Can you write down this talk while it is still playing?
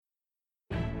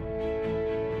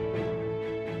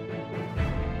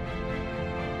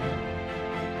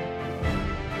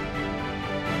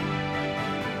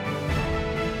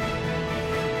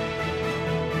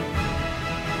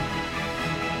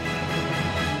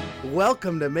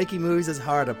Welcome to Making Movies is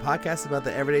Hard, a podcast about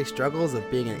the everyday struggles of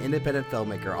being an independent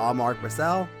filmmaker. I'm Mark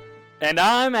Marcel. And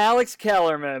I'm Alex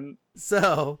Kellerman.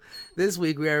 So, this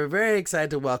week we are very excited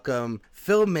to welcome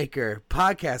filmmaker,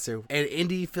 podcaster, and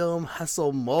indie film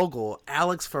hustle mogul,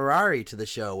 Alex Ferrari, to the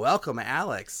show. Welcome,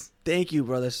 Alex. Thank you,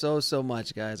 brother, so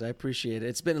much, guys. I appreciate it.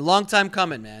 It's been a long time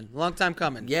coming, man. Long time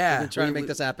coming. Yeah. We've been trying to make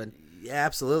this happen. Yeah,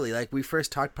 absolutely. Like, we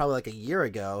first talked probably like a year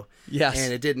ago. Yes.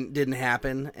 And it didn't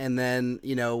happen. And then,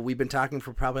 we've been talking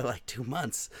for probably like 2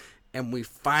 months. And we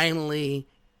finally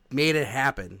made it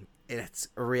happen. It's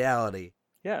a reality.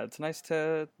 Yeah, it's nice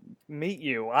to meet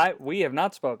you. We have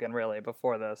not spoken really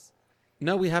before this.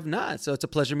 No, we have not. So it's a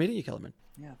pleasure meeting you, Kellerman.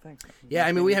 Yeah, thanks. Yeah,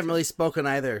 I mean, we haven't really spoken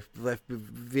either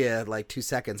via like 2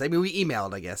 seconds. I mean, we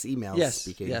emailed, I guess.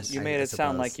 Speaking. Yes. You made it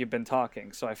sound like you've been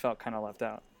talking, so I felt kind of left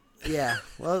out. Yeah,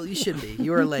 well, you should be.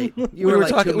 You were late. We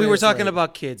were talking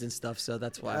about kids and stuff, so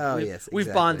that's why. Oh, yes, exactly.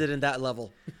 We've bonded in that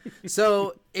level.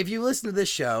 So, if you listen to this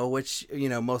show, which,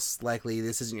 most likely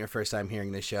this isn't your first time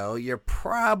hearing this show, you're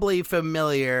probably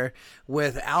familiar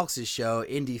with Alex's show,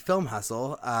 Indie Film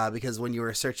Hustle, because when you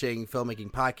were searching filmmaking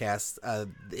podcasts,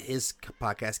 his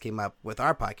podcast came up with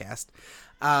our podcast.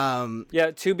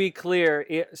 Yeah, to be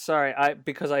clear,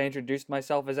 because I introduced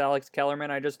myself as Alex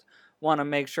Kellerman, I just want to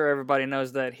make sure everybody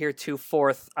knows that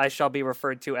heretofore I shall be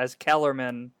referred to as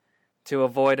Kellerman to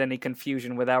avoid any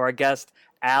confusion with our guest,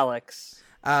 Alex.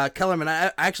 Kellerman,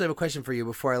 I actually have a question for you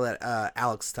before I let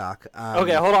Alex talk.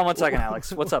 Okay, hold on one second,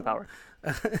 Alex. What's up, Howard?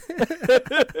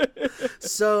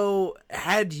 So,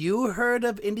 had you heard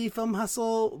of Indie Film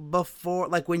Hustle before,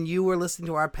 like when you were listening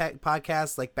to our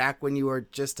podcast, like back when you were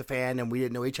just a fan and we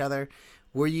didn't know each other?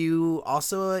 Were you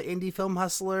also an Indie Film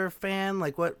Hustler fan?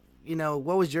 Like what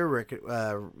was your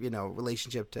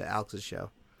relationship to Alex's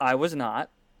show? I was not.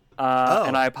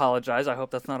 And I apologize. I hope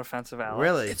that's not offensive, Alex.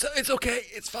 Really? It's okay.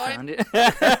 It's fine.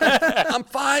 I'm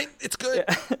fine. It's good.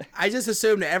 Yeah. I just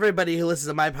assumed everybody who listens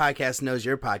to my podcast knows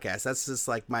your podcast. That's just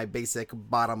like my basic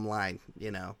bottom line,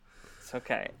 It's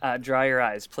okay. Dry your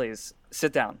eyes, please.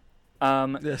 Sit down.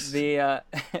 Yes.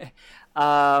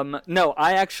 No,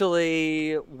 I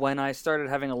actually, when I started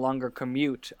having a longer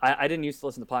commute, I didn't used to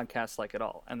listen to podcasts like at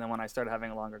all. And then when I started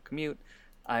having a longer commute,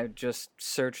 I just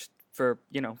searched for,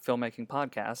 filmmaking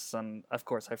podcasts. And of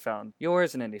course I found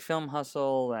yours and Indie Film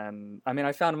Hustle. And I mean,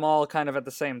 I found them all kind of at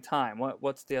the same time.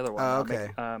 What's the other one? Oh, okay.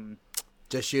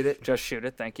 Just Shoot It. Just Shoot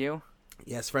It. Thank you.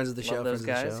 Yes. Friends of the show. Love those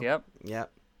guys. Yep.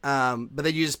 Yep. But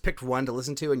then you just picked one to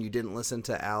listen to, and you didn't listen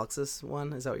to Alex's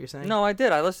one. Is that what you're saying? No, I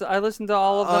did. I listened to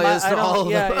all of them.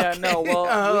 Okay. No.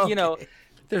 Well,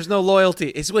 There's no loyalty.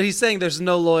 It's what he's saying. There's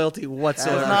no loyalty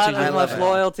whatsoever. There's not as much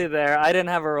loyalty there. I didn't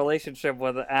have a relationship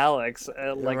with Alex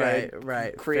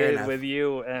right. created with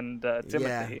you and Timothy.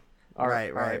 Yeah.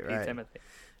 R.I.P. Timothy.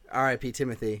 R.I.P.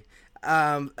 Timothy.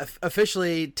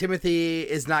 Officially, Timothy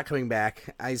is not coming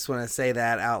back. I just want to say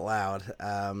that out loud.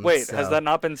 Wait, has that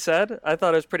not been said? I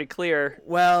thought it was pretty clear.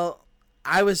 Well,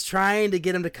 I was trying to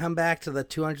get him to come back to the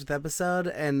 200th episode,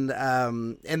 and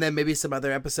then maybe some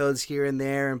other episodes here and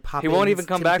there, and pop. He won't even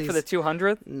come back for the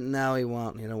 200th? No, he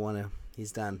won't. He don't want to.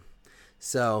 He's done.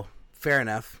 So fair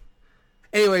enough.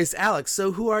 Anyways, Alex,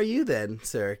 so who are you then,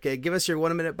 sir? Give us your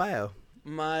 1-minute bio.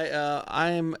 I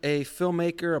am a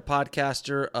filmmaker, a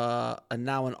podcaster, and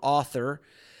now an author,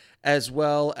 as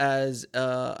well as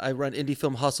I run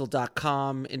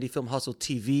IndieFilmHustle.com, Indie Film Hustle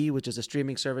TV, which is a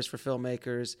streaming service for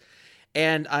filmmakers.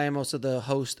 And I am also the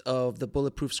host of the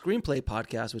Bulletproof Screenplay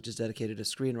Podcast, which is dedicated to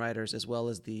screenwriters, as well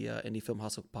as the Indie Film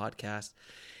Hustle Podcast.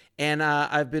 And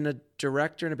I've been a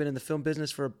director and I've been in the film business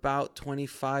for about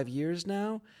 25 years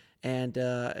now. And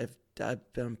I've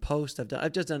done post.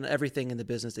 I've just done everything in the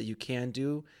business that you can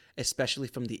do, especially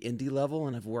from the indie level.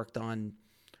 And I've worked on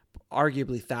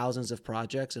arguably thousands of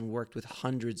projects and worked with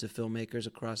hundreds of filmmakers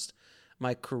across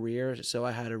my career. So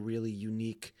I had a really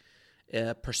unique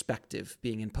perspective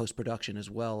being in post-production as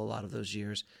well a lot of those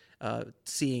years,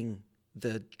 seeing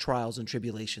the trials and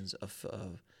tribulations of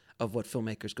what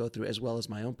filmmakers go through, as well as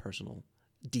my own personal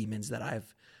demons that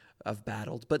I've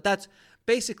battled. But that's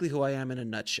basically who I am in a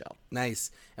nutshell.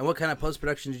 Nice. And what kind of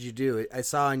post-production did you do? I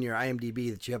saw on your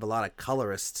IMDb that you have a lot of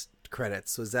colorist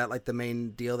credits. Was that like the main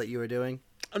deal that you were doing?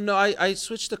 No, I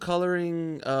switched to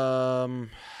coloring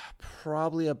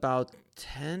probably about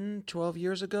 10, 12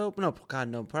 years ago. No,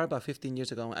 probably about 15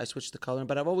 years ago I switched to coloring,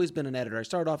 but I've always been an editor. I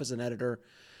started off as an editor,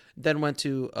 then went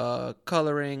to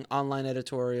coloring, online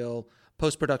editorial,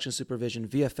 post-production supervision,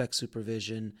 VFX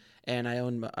supervision, and I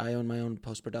own my own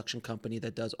post-production company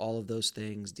that does all of those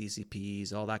things,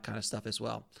 DCPs, all that kind of stuff as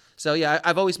well. So yeah,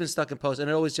 I've always been stuck in post, and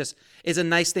it always just is a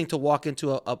nice thing to walk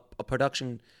into a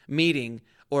production meeting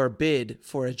or a bid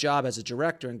for a job as a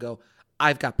director and go,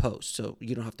 I've got post, so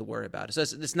you don't have to worry about it. So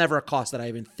it's never a cost that I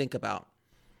even think about.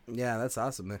 Yeah, that's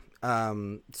awesome,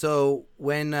 man. So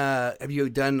when have you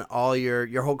done all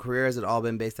your whole career? Has it all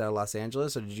been based out of Los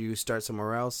Angeles, or did you start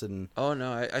somewhere else? And Oh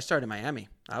no, I started in Miami.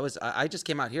 I just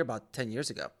came out here about 10 years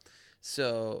ago.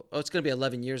 So it's going to be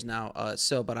 11 years now.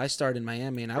 But I started in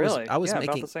Miami, and I was making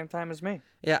about the same time as me.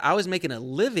 Yeah, I was making a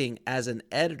living as an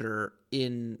editor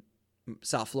in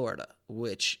South Florida,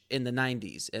 which in the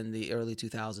 90s and the early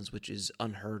 2000s, which is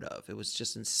unheard of. It was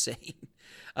just insane,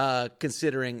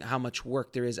 considering how much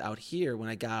work there is out here. When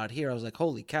I got out here, I was like,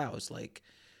 holy cow,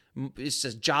 it's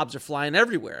just jobs are flying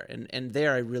everywhere. And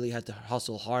there I really had to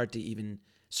hustle hard to even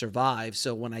survive.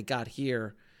 So when I got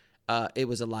here, it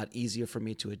was a lot easier for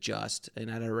me to adjust.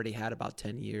 And I'd already had about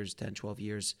 10, 12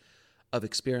 years of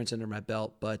experience under my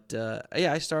belt. But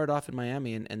I started off in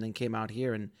Miami and then came out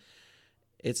here, and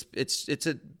it's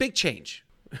a big change.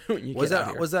 When you was get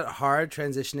out here. that hard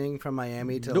transitioning from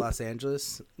Miami to Los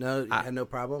Angeles? No, you had no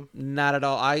problem. Not at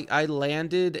all. I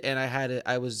landed and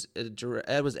I was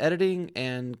editing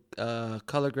and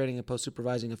color grading and post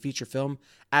supervising a feature film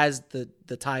as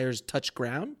the tires touched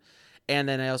ground, and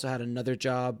then I also had another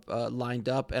job lined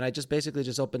up, and I just basically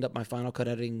opened up my Final Cut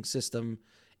editing system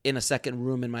in a second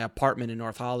room in my apartment in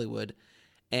North Hollywood,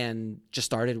 and just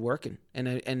started working. And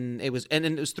it was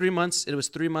 3 months. It was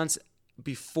 3 months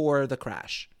before the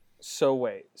crash. So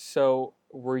wait. So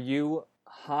were you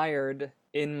hired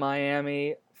in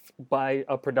Miami by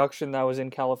a production that was in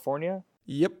California?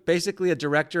 Yep. Basically, a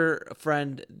director, a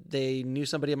friend, they knew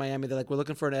somebody in Miami. They're like, we're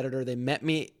looking for an editor. They met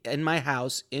me in my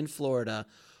house in Florida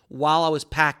while I was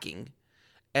packing.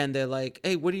 And they're like,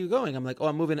 hey, where are you going? I'm like, oh,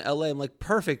 I'm moving to LA. I'm like,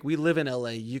 perfect. We live in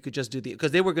LA. You could just do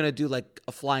because they were going to do like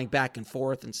a flying back and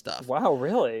forth and stuff. Wow,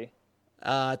 really?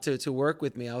 To work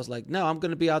with me. I was like, no, I'm going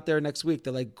to be out there next week.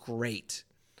 They're like, great.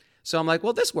 So I'm like,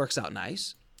 well, this works out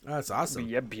nice. Oh, that's awesome.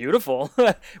 Yeah, beautiful.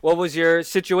 What was your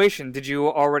situation? Did you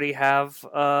already have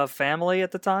a family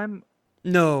at the time?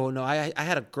 No. I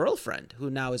had a girlfriend who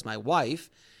now is my wife.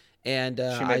 And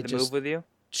she made the move with you?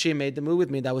 She made the move with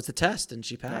me. That was the test, and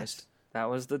she passed. Nice. That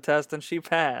was the test, and she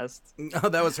passed. Oh,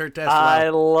 that was her test. I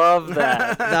love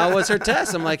that. That was her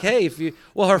test. I'm like, hey,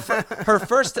 her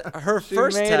first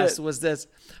test was this.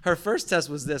 Her first test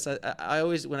was this. I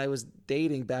always, when I was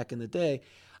dating back in the day,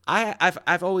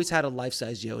 I've always had a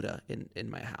life-size Yoda in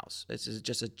my house. It's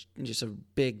just a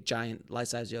big giant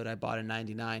life-size Yoda I bought in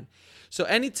 '99. So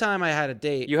anytime I had a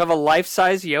date, you have a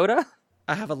life-size Yoda?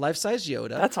 I have a life-size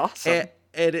Yoda. That's awesome.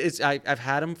 It is. I've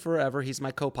had him forever. He's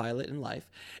my co-pilot in life,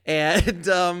 and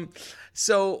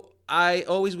so I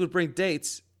always would bring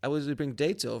dates. I always would bring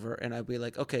dates over, and I'd be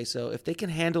like, okay, so if they can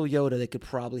handle Yoda, they could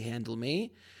probably handle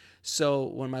me. So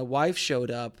when my wife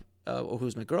showed up, who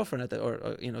was my girlfriend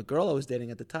or girl I was dating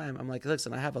at the time, I'm like,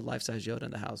 listen, I have a life-size Yoda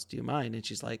in the house. Do you mind? And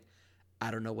she's like,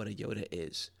 I don't know what a Yoda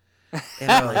is.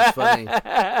 And I'm like, funny.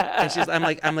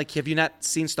 And I'm like, have you not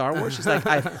seen Star Wars? She's like,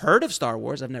 I've heard of Star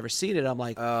Wars. I've never seen it. I'm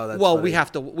like, oh, that's well, funny.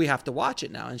 we have to watch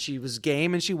it now. And she was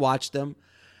game and she watched them,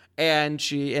 and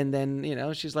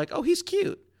then she's like, oh, he's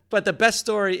cute. But the best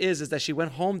story is that she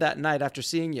went home that night after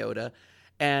seeing Yoda,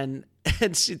 and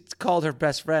she called her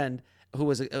best friend who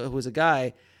was a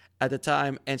guy at the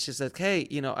time, and she said, hey,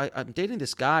 I'm dating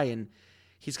this guy, and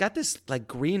he's got this like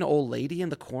green old lady in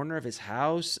the corner of his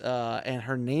house, and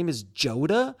her name is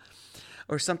Joda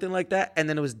or something like that. And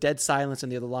then it was dead silence on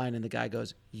the other line, and the guy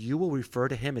goes, you will refer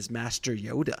to him as Master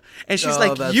Yoda. And she's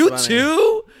like, you funny.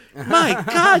 Too? My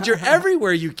God, you're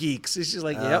everywhere, you geeks. And she's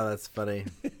like, yep. Oh, that's funny.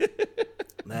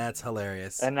 That's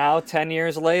hilarious. And now 10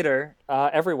 years later,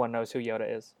 everyone knows who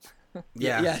Yoda is.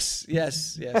 Yeah.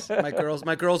 Yes.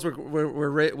 My girls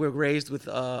were raised with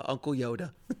Uncle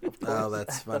Yoda. Oh,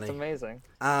 that's funny. That's amazing.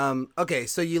 Okay,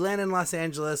 so you land in Los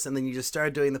Angeles, and then you just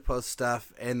started doing the post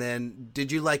stuff, and then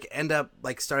did you end up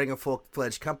starting a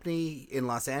full-fledged company in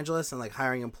Los Angeles and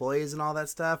hiring employees and all that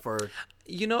stuff, or?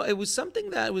 It was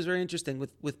something that was very interesting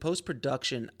with post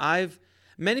production.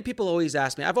 Many people always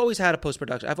ask me. I've always had a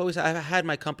post-production. I've had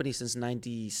my company since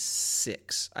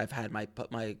 '96. I've had my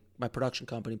production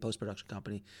company, post-production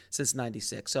company since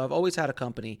 '96. So I've always had a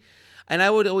company, and I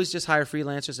would always just hire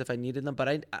freelancers if I needed them.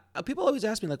 But people always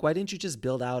ask me why didn't you just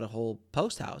build out a whole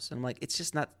post house? And I'm like, it's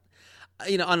just not.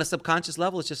 on a subconscious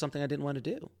level, it's just something I didn't want to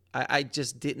do. I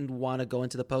just didn't want to go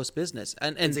into the post business.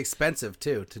 And it's expensive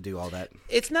too to do all that.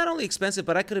 It's not only expensive,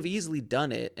 but I could have easily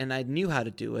done it, and I knew how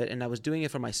to do it, and I was doing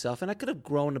it for myself, and I could have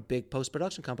grown a big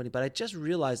post-production company, but I just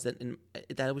realized that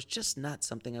that it was just not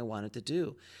something I wanted to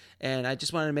do. And I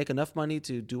just wanted to make enough money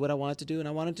to do what I wanted to do, and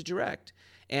I wanted to direct.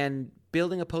 And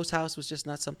building a post house was just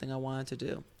not something I wanted to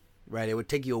do. Right, it would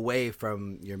take you away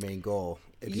from your main goal.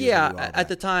 If you Yeah, do all at that.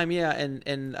 the time, yeah,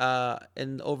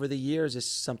 and over the years, it's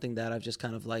something that I've just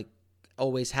kind of like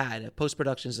always had. Post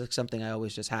production is like something I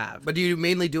always just have. But do you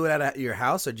mainly do it at your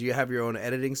house, or do you have your own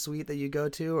editing suite that you go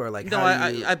to, or like? No, how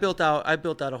do you... I built out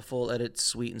a full edit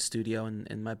suite and studio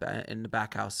in the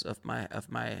back house of my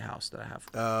house that I have.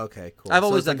 Oh, okay, cool. I've So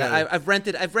always it's done like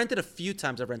that. I've rented a few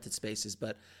times. I've rented spaces,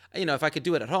 but if I could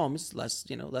do it at home, it's less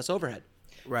overhead.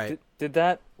 right.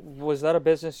 Was that a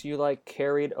business you like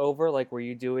carried over? Like, were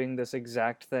you doing this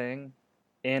exact thing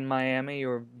in Miami? You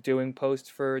were doing posts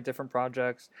for different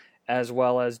projects as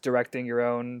well as directing your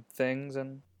own things?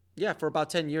 And Yeah, for about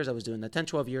 10 years I was doing that. 10,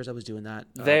 12 years I was doing that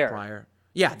there. Prior.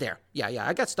 Yeah, there. Yeah.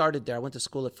 I got started there. I went to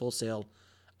school at Full Sail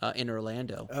in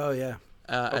Orlando Oh yeah.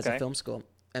 as a Okay. film school.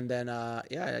 And then,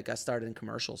 I got started in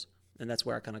commercials. And that's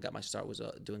where I kind of got my start, was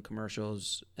doing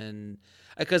commercials. And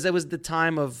because it was the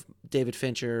time of David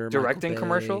Fincher. Michael Directing Bay.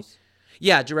 commercials?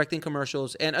 Yeah, directing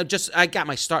commercials. And I got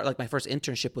my start, like my first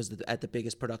internship was at the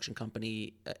biggest production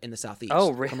company in the Southeast.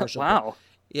 Oh, really? Commercial. Wow.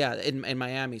 Yeah, in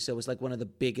Miami. So it was like one of the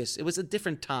biggest. It was a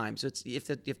different time. So you have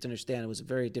to understand, it was a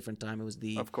very different time. It was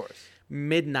the Of course.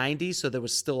 mid 90s. So there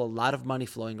was still a lot of money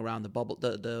flowing around. The bubble,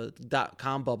 the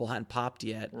 .com bubble hadn't popped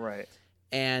yet. Right.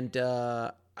 And,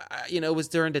 it was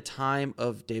during the time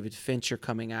of David Fincher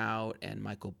coming out, and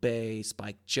Michael Bay,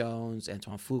 Spike Jonze,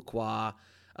 Antoine Fuqua,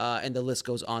 and the list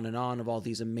goes on and on of all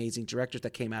these amazing directors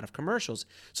that came out of commercials.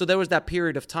 So there was that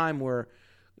period of time where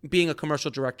being a commercial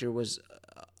director was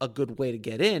a good way to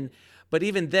get in. But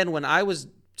even then, when I was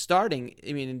starting,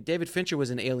 David Fincher was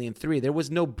in Alien 3. There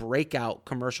was no breakout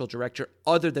commercial director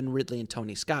other than Ridley and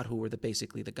Tony Scott, who were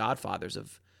basically the godfathers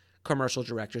of commercial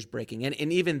directors breaking in.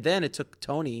 And even then, it took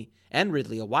Tony and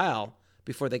Ridley a while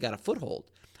before they got a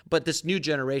foothold. But this new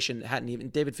generation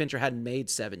David Fincher hadn't made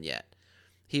Seven yet.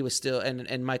 He was still,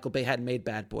 and Michael Bay hadn't made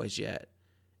Bad Boys yet.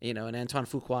 And Antoine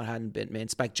Fuqua hadn't been made.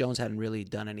 Spike Jonze hadn't really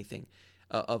done anything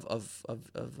of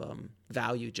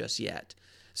value just yet.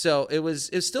 So it was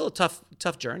still a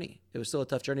tough journey. It was still a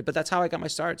tough journey, but that's how I got my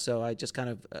start. So I just kind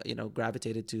of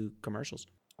gravitated to commercials.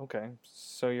 Okay.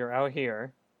 So you're out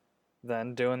here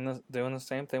then doing the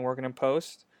same thing, working in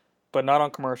post, but not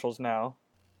on commercials now.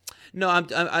 No,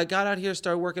 I got out here,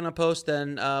 started working on post.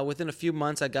 Then within a few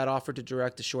months, I got offered to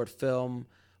direct a short film,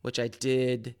 which I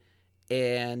did,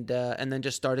 and then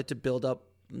just started to build up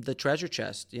the treasure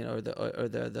chest, or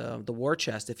the war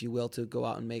chest, if you will, to go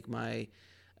out and make my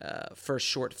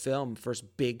first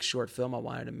big short film I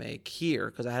wanted to make here,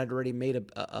 because I had already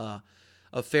made a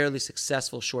fairly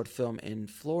successful short film in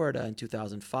Florida in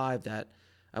 2005 that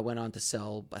I went on to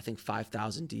sell, I think,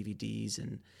 5,000 DVDs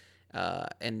and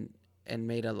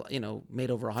made over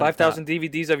 100,000. 5,000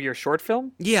 DVDs of your short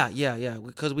film? Yeah.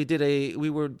 Because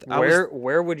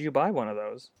Where would you buy one of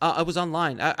those? I was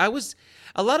online. I was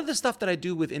a lot of the stuff that I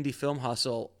do with Indie Film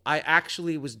Hustle, I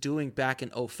actually was doing back in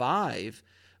 2005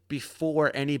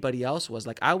 before anybody else was.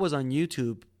 Like, I was on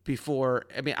YouTube before.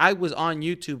 I was on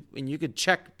YouTube, and you could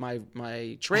check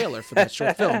my trailer for that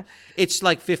short film. It's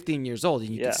like 15 years old,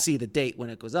 and you can see the date when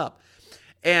it goes up.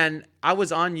 And I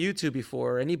was on YouTube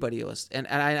before anybody else, and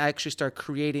I actually started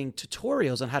creating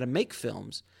tutorials on how to make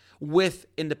films with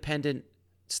independent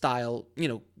style,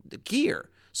 gear.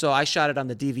 So I shot it on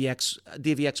the DVX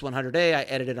 100A. I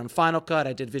edited on Final Cut.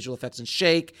 I did visual effects in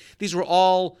Shake. These were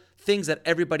all things that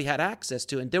everybody had access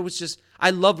to. And there was I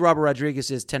loved Robert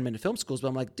Rodriguez's 10-minute film schools, but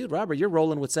I'm like, dude, Robert, you're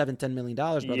rolling with $10 million,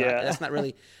 brother. Yeah. That's not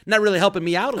really helping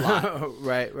me out a lot.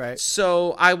 Right.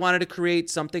 So I wanted to create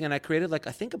something, and I created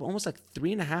I think almost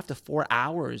 3.5 to 4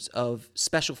 hours of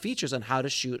special features on how to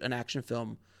shoot an action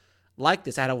film like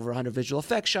this. I had over 100 visual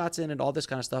effects shots in it, all this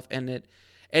kind of stuff.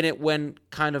 And it went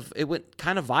kind of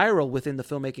viral within the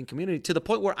filmmaking community, to the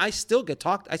point where I still get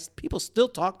people still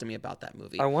talk to me about that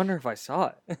movie. I wonder if I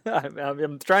saw it.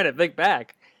 I'm trying to think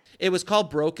back. It was called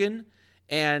Broken,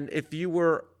 and if you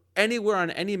were anywhere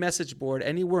on any message board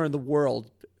anywhere in the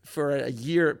world for a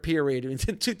year period in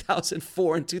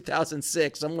 2004 and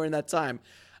 2006, somewhere in that time,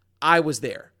 I was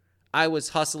there. I was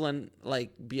hustling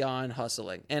beyond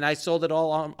hustling, and I sold it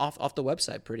all off the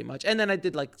website pretty much. And then I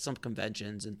did some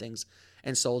conventions and things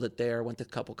and sold it there. Went to a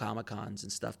couple Comic-Cons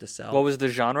and stuff to sell. What was the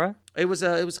genre? It was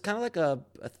kind of like a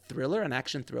thriller, an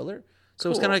action thriller. So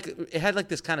Cool. It was kind of it had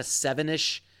this kind of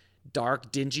 7-ish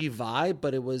dark, dingy vibe,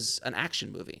 but it was an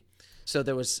action movie. So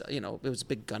there was, it was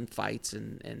big gunfights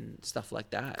and stuff like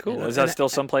that. Cool. Is that still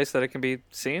someplace that it can be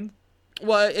seen?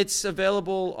 Well, it's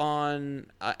available on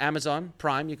Amazon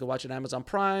Prime. You can watch it on Amazon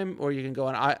Prime, or you can go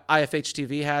on IFH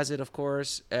TV has it, of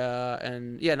course,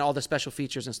 and all the special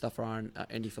features and stuff are on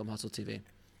Indie Film Hustle TV.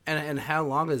 And how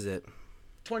long is it?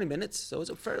 20 minutes, so it's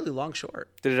a fairly long short.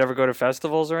 Did it ever go to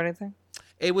festivals or anything?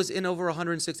 It was in over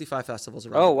 165 festivals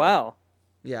around. Oh, the world. wow.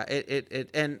 Yeah,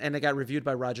 and it got reviewed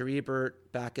by Roger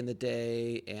Ebert back in the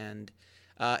day, and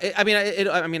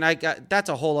that's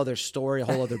a whole other story, a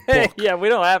whole other book. Yeah, we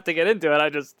don't have to get into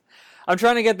it. I'm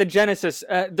trying to get the genesis.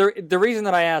 The reason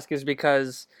that I ask is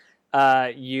because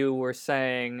you were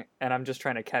saying, and I'm just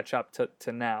trying to catch up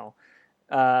to now.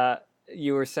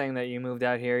 You were saying that you moved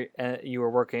out here and you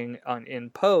were working in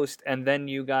post, and then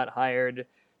you got hired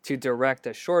to direct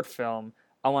a short film.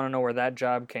 I want to know where that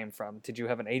job came from. Did you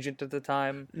have an agent at the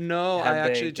time? No, I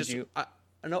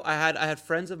had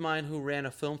friends of mine who ran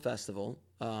a film festival,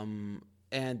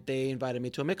 and they invited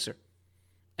me to a mixer.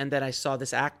 And then I saw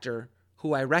this actor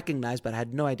who I recognized, but I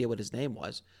had no idea what his name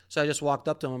was. So I just walked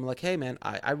up to him. I'm like, hey, man,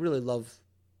 I really love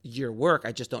your work.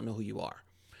 I just don't know who you are.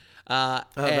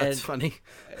 That's funny.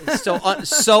 so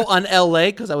on LA,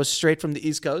 because I was straight from the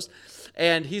East Coast.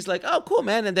 And he's like, oh, cool,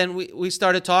 man. And then we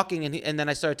started talking, and then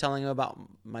I started telling him about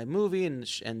my movie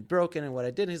and Broken and what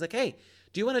I did. And he's like, hey,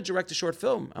 do you want to direct a short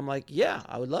film? I'm like, yeah,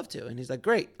 I would love to. And he's like,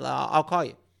 great, I'll call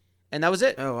you. And that was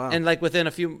it. Oh, wow. And like within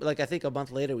I think a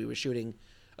month later, we were shooting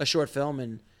a short film.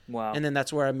 And wow. And then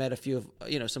that's where I met a few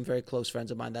of, some very close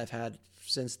friends of mine that I've had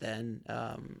since then,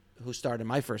 who starred in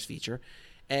my first feature.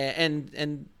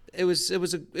 And it was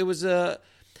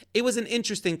an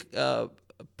interesting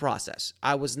process.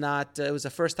 I was not. It was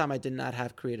the first time I did not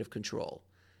have creative control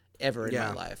ever in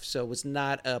my life. So it was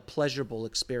not a pleasurable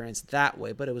experience that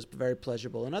way, but it was very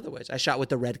pleasurable in other ways. I shot with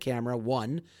the Red camera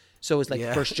one, so it was like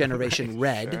first generation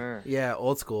Red. Sure. Yeah,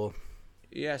 old school.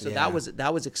 Yeah, so that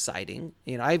was exciting.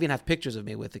 I even have pictures of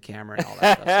me with the camera and all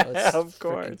that stuff. So it's of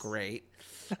course, freaking great.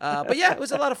 But yeah, it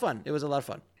was a lot of fun. It was a lot of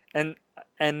fun.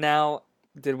 And now,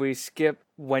 did we skip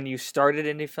when you started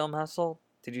Indie Film Hustle?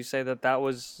 Did you say that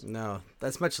was... No,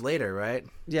 that's much later, right?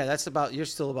 Yeah, you're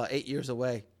still about 8 years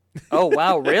away. Oh,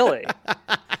 wow, really?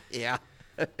 Yeah.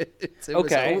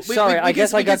 Okay, sorry, I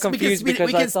guess I got confused because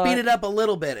we can speed it up a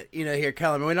little bit, here,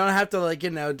 Kellerman. We don't have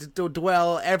to,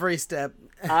 dwell every step.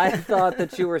 I thought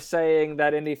that you were saying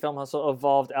that Indie Film Hustle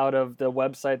evolved out of the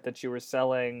website that you were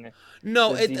selling.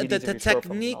 No, the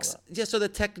techniques. Yeah, so the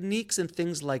techniques and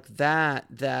things like that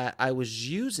I was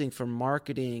using for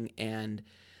marketing and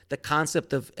the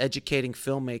concept of educating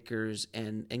filmmakers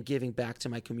and giving back to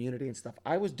my community and stuff.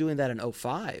 I was doing that in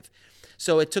 2005.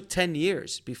 So it took 10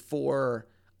 years before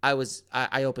I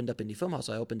opened up Indie Film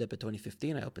Hustle. I opened up in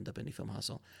 2015. I opened up Indie Film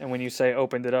Hustle. And when you say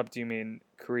opened it up, do you mean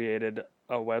created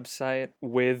a website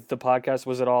with the podcast?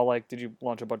 Was it all like, did you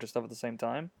launch a bunch of stuff at the same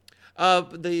time?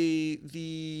 The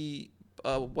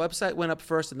website went up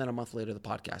first, and then a month later the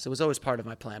podcast. It was always part of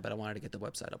my plan, but I wanted to get the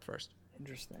website up first.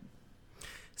 Interesting.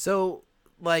 So,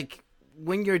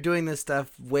 when you're doing this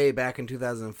stuff way back in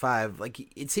 2005,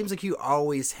 it seems like you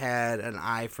always had an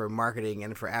eye for marketing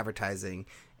and for advertising,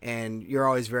 and you're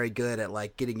always very good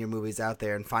at getting your movies out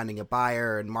there and finding a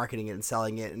buyer and marketing it and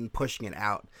selling it and pushing it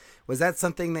out. Was that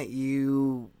something that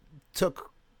you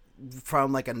took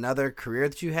from another career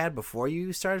that you had before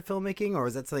you started filmmaking, or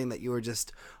was that something that you were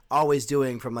just always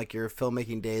doing from your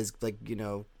filmmaking days,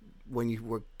 when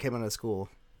you came out of school?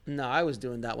 No, I was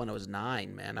doing that when I was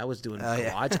 9, man. I was doing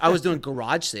garage. I was doing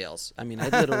garage sales. I mean, I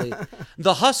literally,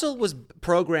 the hustle was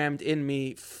programmed in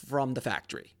me from the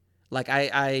factory.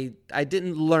 I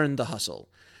didn't learn the hustle.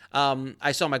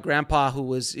 I saw my grandpa who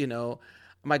was, who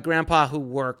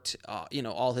worked,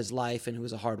 all his life and who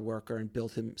was a hard worker and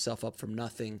built himself up from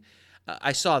nothing.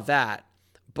 I saw that,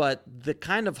 but the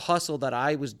kind of hustle that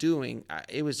I was doing,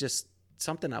 it was just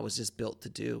something I was just built to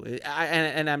do.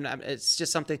 It's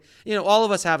just something, all of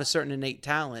us have a certain innate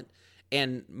talent,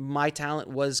 and my talent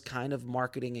was kind of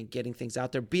marketing and getting things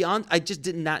out there beyond. I just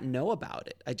did not know about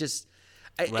it.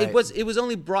 Right. It was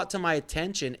only brought to my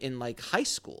attention in high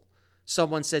school.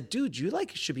 Someone said, dude, you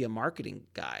should be a marketing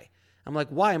guy. I'm like,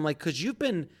 why? I'm like, because you've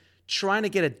been trying to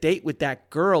get a date with that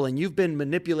girl and you've been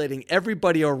manipulating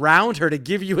everybody around her to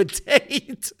give you a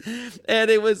date.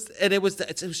 And it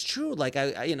was true.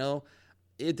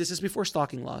 this is before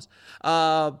stalking laws.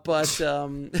 But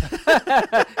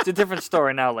It's a different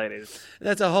story now, ladies.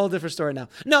 that's a whole different story now.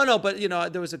 No, but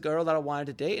there was a girl that I wanted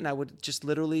to date, and I would just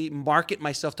literally market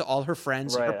myself to all her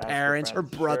friends, Right, her ask her parents, her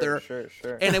friends. brother.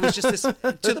 Sure. And it was just this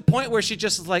to the point where she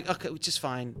just was like, okay, just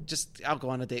fine. Just I'll go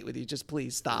on a date with you. Just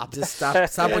please stop. Just stop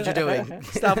what you're doing.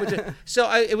 Stop what you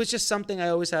So it was just something I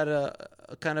always had a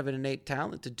kind of an innate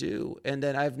talent to do. And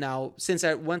then I've now,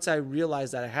 once I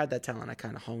realized that I had that talent, I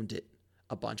kind of honed it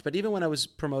a bunch. But even when I was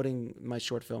promoting my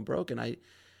short film Broken,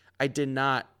 I did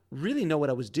not really know what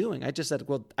I was doing. I just said,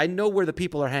 well, I know where the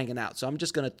people are hanging out, so I'm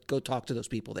just going to go talk to those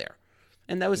people there.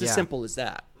 And that was as simple as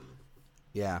that.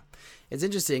 Yeah. It's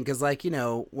interesting because, like,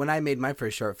 when I made my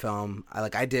first short film,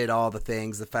 I did all the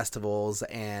things, the festivals,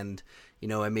 and,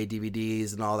 I made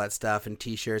DVDs and all that stuff and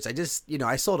T-shirts. I just,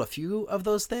 I sold a few of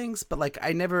those things, but,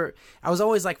 I was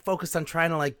always, focused on trying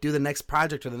to, do the next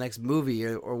project or the next movie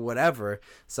or whatever.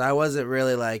 So I wasn't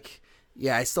really,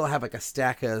 I still have, a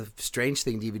stack of Strange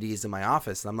Thing DVDs in my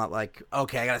office, and I'm not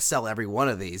okay, I got to sell every one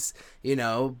of these,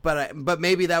 but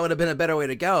maybe that would have been a better way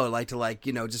to go,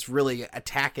 just really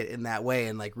attack it in that way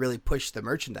and, really push the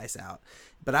merchandise out.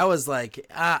 But I was I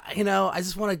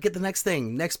just want to get the next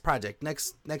thing, next project,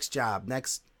 next job,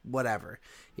 next whatever,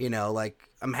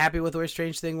 I'm happy with where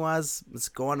Strange Thing was. Let's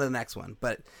go on to the next one.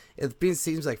 But it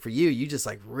seems like for you just,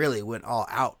 really went all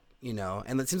out,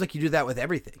 and it seems like you do that with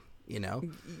everything.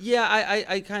 Yeah,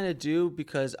 I kind of do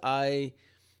because I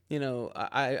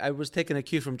was taking a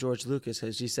cue from George Lucas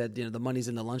as he said, the money's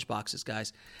in the lunchboxes,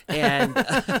 guys. And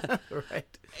right.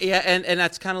 Yeah, and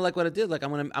that's kind of like what I did.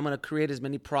 I'm gonna create as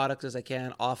many products as I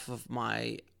can off of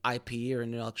my IP or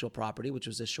intellectual property, which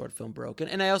was this short film Broken.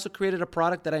 And I also created a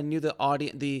product that I knew the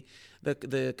audience,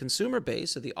 the consumer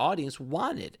base or the audience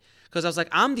wanted. Because I was like,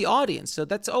 I'm the audience. So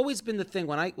that's always been the thing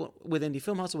with Indie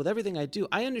Film Hustle, with everything I do,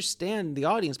 I understand the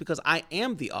audience because I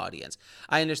am the audience.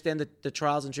 I understand the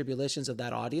trials and tribulations of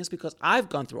that audience because I've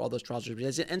gone through all those trials and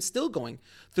tribulations and still going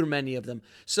through many of them.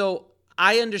 So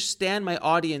I understand my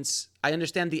audience. I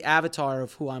understand the avatar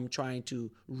of who I'm trying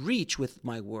to reach with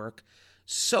my work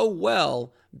so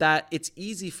well that it's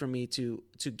easy for me to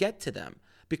get to them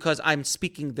because I'm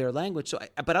speaking their language.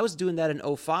 But I was doing that in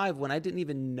 2005 when I didn't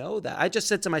even know that. I just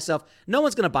said to myself, no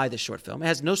one's going to buy this short film. It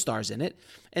has no stars in it,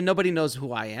 and nobody knows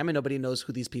who I am, and nobody knows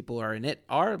who these people are in it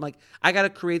are. I'm like, I got to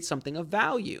create something of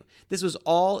value. This was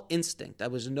all instinct. There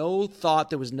was no thought.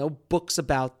 There was no books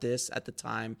about this at the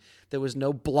time. There was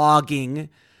no blogging.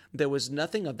 There was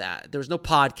nothing of that. There was no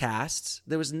podcasts.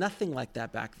 There was nothing like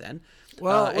that back then.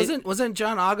 Well, wasn't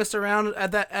John August around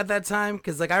at that time?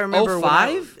 Because I remember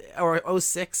 05 or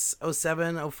 06,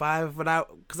 07, 05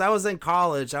 because I was in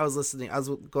college. I was listening. I was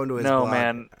going to his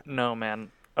blog. No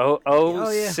man.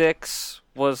 06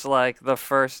 was the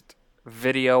first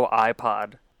video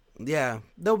iPod. Yeah.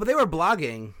 No, but they were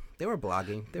blogging. They were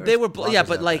blogging. They were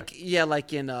but like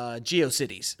in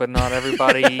GeoCities. But not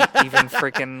everybody even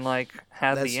freaking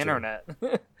had That's the true. internet.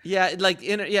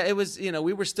 It was,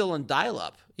 we were still on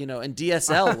dial-up, and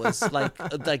DSL was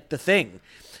like the thing,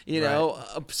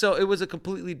 so it was a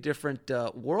completely different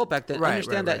world back then. Right,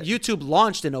 Understand right. that YouTube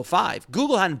launched in 2005.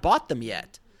 Google hadn't bought them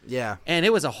yet. Yeah. And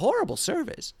it was a horrible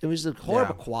service. It was a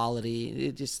horrible quality.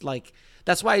 It just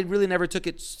that's why I really never took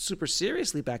it super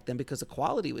seriously back then because the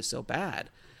quality was so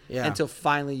bad. Yeah. Until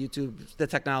finally YouTube, the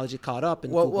technology caught up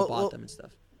and Google bought them and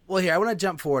stuff. Well, here I want to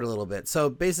jump forward a little bit. So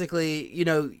basically, you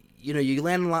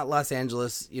land in Los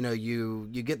Angeles. You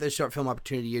get this short film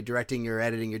opportunity. You're directing, you're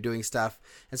editing, you're doing stuff.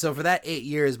 And so for that 8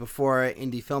 years before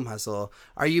Indie Film Hustle,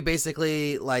 are you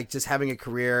basically just having a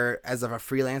career as of a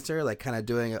freelancer, kind of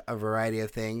doing a variety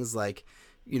of things,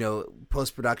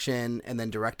 post-production and then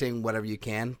directing whatever you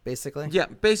can, basically? Yeah,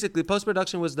 basically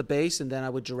post-production was the base, and then I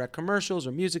would direct commercials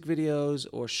or music videos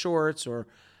or shorts or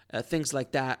things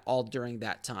like that all during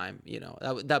that time,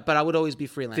 but I would always be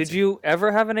freelancing. Did you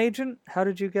ever have an agent? How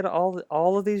did you get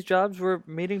all of these jobs? Were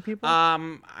meeting people?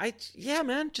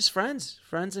 Just friends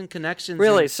and connections.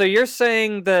 Really? So you're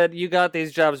saying that you got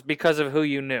these jobs because of who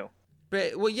you knew?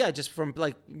 Well, yeah, just from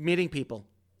meeting people.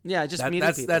 Yeah,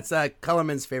 meeting people. That's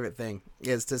Kellerman's favorite thing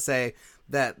is to say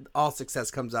that all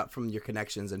success comes out from your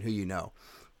connections and who you know.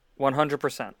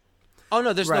 100%. Oh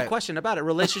no, there's no question about it.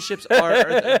 Relationships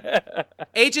are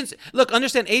agents. Look,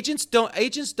 understand, agents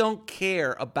don't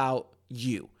care about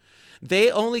you.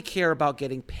 They only care about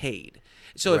getting paid.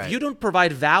 So if you don't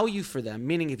provide value for them,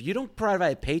 meaning if you don't provide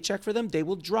a paycheck for them, they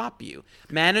will drop you.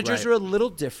 Managers are a little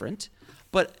different,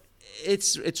 but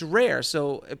it's rare.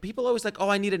 So people always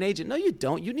I need an agent. No, you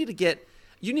don't. You need to get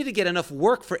you need to get enough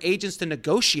work for agents to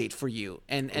negotiate for you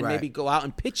and Right. maybe go out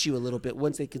and pitch you a little bit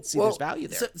once they can see there's value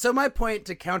there. So my point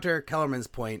to counter Kellerman's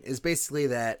point is basically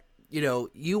that,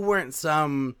 you weren't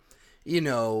some,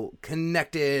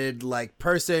 connected like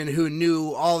person who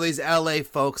knew all these LA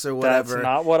folks or whatever. That's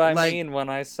not what I mean when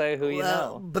I say who you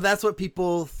know. But that's what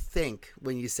people think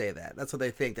when you say that. That's what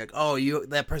they think. Like, oh,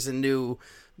 that person knew,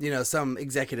 some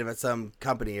executive at some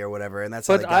company or whatever, and that's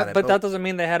how they got it. But that doesn't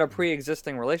mean they had a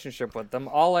pre-existing relationship with them.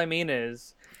 All I mean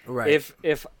is, right.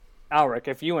 if Alrik,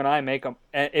 if you and I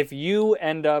if you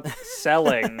end up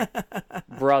selling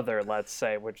Brother, let's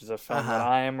say, which is a film that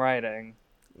I am writing,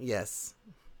 yes,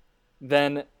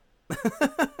 then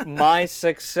my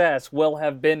success will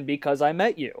have been because I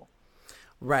met you.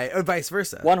 Right, or vice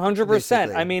versa.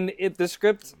 100%. I mean, if the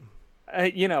script,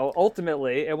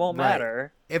 ultimately, it won't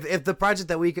matter. If the project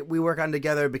that we work on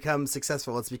together becomes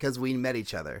successful, it's because we met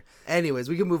each other. Anyways,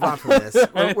 we can move on from this.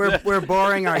 We're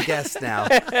boring our guests now.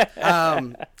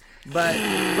 But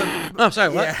oh,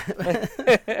 sorry, what?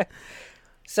 Yeah.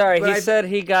 Sorry, he said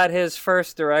he got his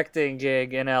first directing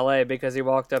gig in LA because he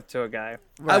walked up to a guy.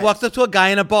 Right. I walked up to a guy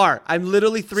in a bar. I'm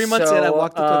literally 3 months in. I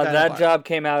walked up to a guy in a bar. That job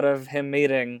came out of him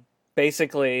meeting,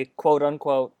 basically, quote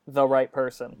unquote, the right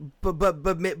person.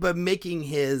 But making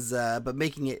his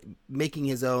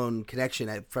own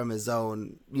connection from his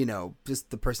own,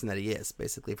 just the person that he is,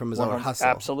 basically, from his own hustle.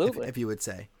 Absolutely, if you would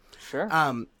say. Sure.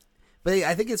 But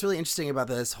I think it's really interesting about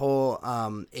this whole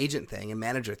agent thing and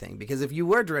manager thing, because if you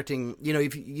were directing,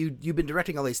 if you've been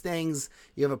directing all these things,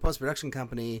 you have a post-production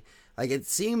company, like it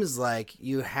seems like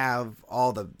you have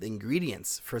all the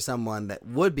ingredients for someone that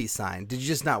would be signed. Did you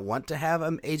just not want to have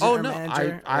an agent or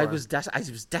manager? I was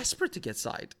desperate to get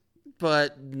signed,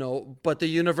 but the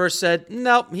universe said,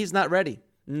 nope, he's not ready.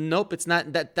 Nope, it's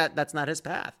not that's not his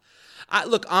path.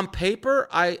 Look, on paper,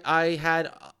 I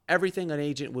had everything an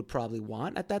agent would probably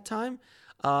want at that time,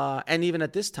 and even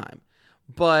at this time.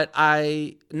 But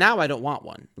now I don't want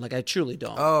one. Like, I truly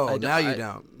don't. Oh, now you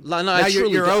don't. No, now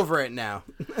you're over it now.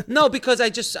 No, because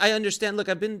I understand. Look,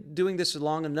 I've been doing this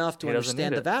long enough to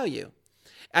understand the value.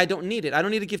 I don't need it. I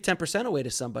don't need to give 10% away to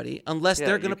somebody unless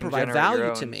they're going to provide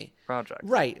value to me. Project.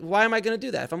 Right. Why am I going to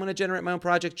do that? If I'm going to generate my own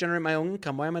project, generate my own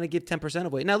income, why am I going to give 10%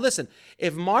 away? Now, listen,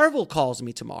 if Marvel calls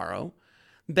me tomorrow,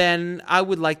 then I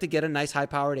would like to get a nice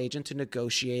high-powered agent to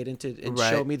negotiate and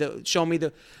right. show me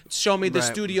the right.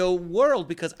 studio world,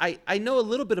 because I know a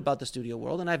little bit about the studio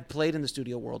world, and I've played in the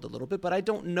studio world a little bit, but I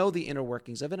don't know the inner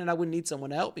workings of it, and I would need someone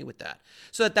to help me with that.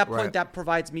 So at that point, right. that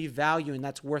provides me value, and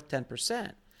that's worth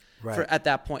 10%. Right. At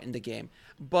that point in the game.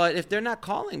 But if they're not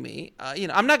calling me,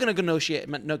 I'm not going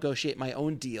to negotiate my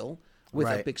own deal with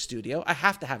right. a big studio. I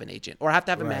have to have an agent, or I have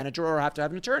to have a right. manager, or I have to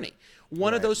have an attorney.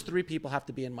 One right. of those three people have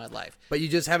to be in my life. But you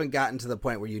just haven't gotten to the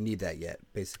point where you need that yet,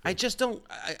 basically. I just don't.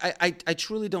 I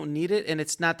truly don't need it, and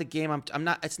it's not the game. I'm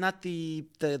not. It's not the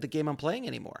game I'm playing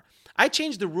anymore. I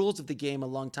changed the rules of the game a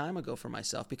long time ago for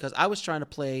myself because I was trying to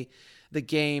play the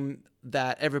game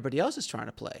that everybody else is trying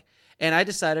to play. And I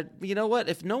decided, you know what?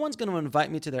 If no one's going to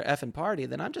invite me to their effing party,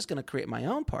 then I'm just going to create my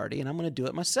own party, and I'm going to do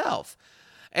it myself.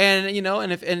 And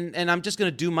and I'm just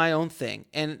going to do my own thing.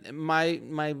 And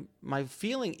my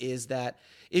feeling is that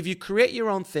if you create your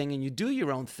own thing and you do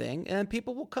your own thing, and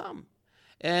people will come.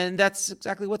 And that's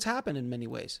exactly what's happened in many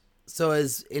ways. So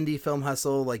is Indie Film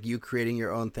Hustle like you creating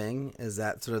your own thing? Is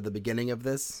that sort of the beginning of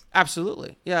this?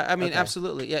 Absolutely. Yeah, I mean, okay.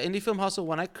 Absolutely. Yeah, Indie Film Hustle,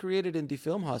 when I created Indie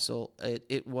Film Hustle,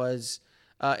 it was...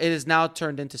 it has now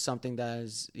turned into something that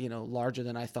is, larger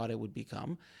than I thought it would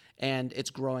become, and it's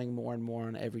growing more and more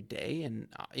on every day. And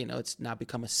it's now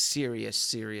become a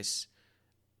serious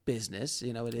business.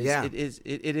 It is. Yeah.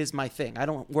 It is my thing. I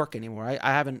don't work anymore.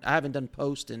 I haven't done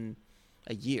post in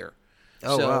a year.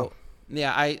 Oh, wow.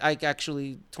 Yeah, I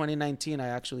actually 2019. I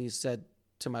actually said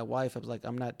to my wife, I was like,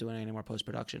 I'm not doing any more post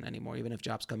production anymore. Even if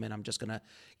jobs come in, I'm just gonna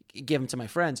give them to my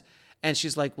friends. And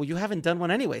she's like, well, you haven't done one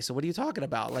anyway, so what are you talking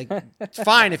about? Like,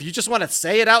 fine, if you just want to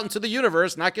say it out into the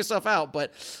universe, knock yourself out.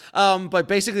 But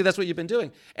basically, that's what you've been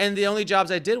doing. And the only jobs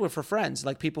I did were for friends,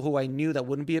 like people who I knew that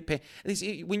wouldn't be a pain.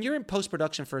 When you're in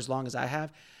post-production for as long as I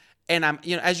have, and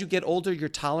as you get older, your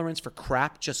tolerance for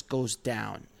crap just goes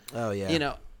down. Oh,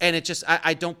 yeah. And it just,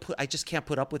 I just can't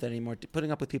put up with it anymore.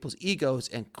 Putting up with people's egos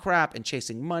and crap and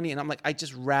chasing money. And I'm like, I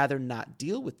just rather not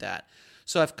deal with that.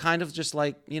 So I've kind of just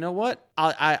like, you know what?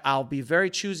 I'll be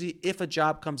very choosy if a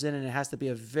job comes in and it has to be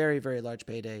a very, very large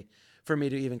payday for me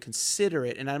to even consider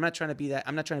it. And I'm not trying to be that.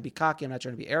 I'm not trying to be cocky. I'm not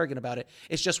trying to be arrogant about it.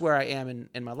 It's just where I am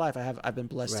in my life. I've been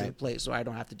blessed to play, so I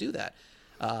don't have to do that.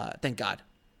 Thank God.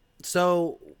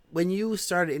 So when you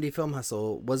started Indie Film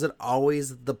Hustle, was it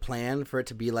always the plan for it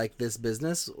to be like this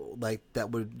business, like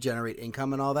that would generate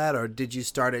income and all that? Or did you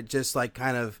start it just like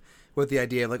kind of with the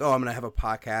idea of like, oh, I'm going to have a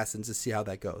podcast and just see how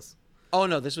that goes? Oh,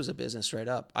 no, this was a business straight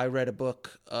up. I read a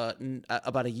book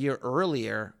about a year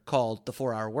earlier called The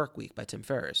 4 Hour Work Week by Tim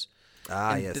Ferriss.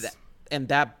 Yes. And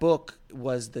that book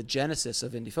was the genesis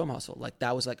of Indie Film Hustle. Like,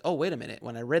 that was like, oh, wait a minute.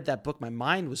 When I read that book, my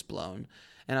mind was blown.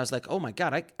 And I was like, oh, my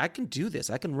God, I can do this.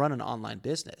 I can run an online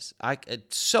business. I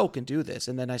so can do this.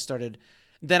 And then I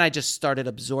just started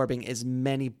absorbing as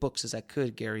many books as I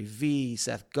could. Gary Vee,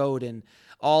 Seth Godin,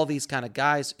 all these kind of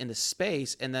guys in the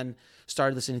space. And then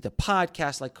started listening to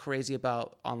podcasts like crazy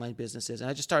about online businesses. And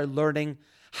I just started learning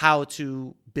how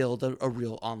to build a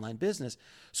real online business.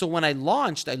 So when I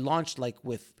launched like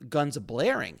with guns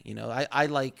a-blaring. You know, I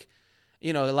like,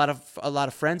 you know, a lot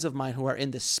of friends of mine who are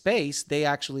in this space, they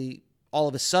actually, all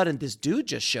of a sudden, this dude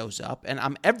just shows up and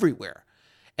I'm everywhere.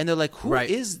 And they're like, who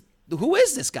is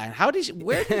this guy? And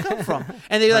where did he come from?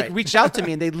 And they like reached out to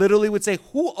me and they literally would say,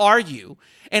 who are you?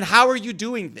 And how are you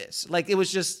doing this? Like, it was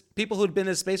just people who'd been in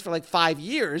this space for like 5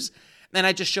 years. And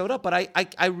I just showed up, but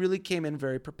I really came in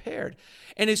very prepared.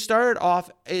 And it started off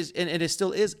and it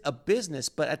still is a business,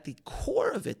 but at the core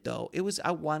of it though,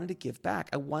 I wanted to give back.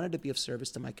 I wanted to be of service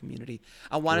to my community.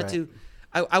 I wanted to,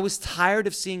 I was tired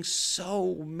of seeing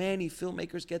so many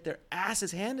filmmakers get their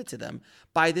asses handed to them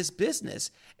by this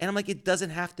business. And I'm like, it doesn't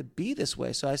have to be this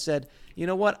way. So I said, you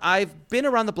know what? I've been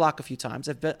around the block a few times.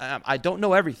 I don't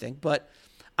know everything, but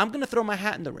I'm going to throw my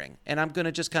hat in the ring and I'm going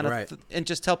to just kind of and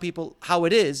just tell people how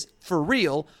it is for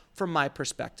real from my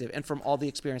perspective and from all the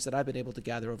experience that I've been able to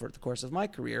gather over the course of my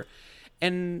career.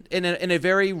 And in a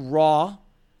very raw,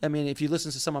 I mean, if you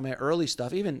listen to some of my early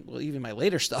stuff, even my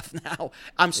later stuff now,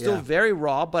 I'm still very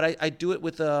raw, but I do it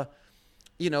with with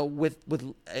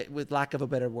lack of a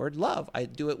better word, love. I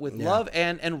do it with love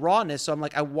and rawness. So I'm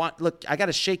like, I got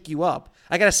to shake you up.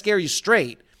 I got to scare you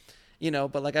straight. You know,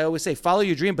 but like I always say, follow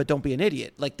your dream, but don't be an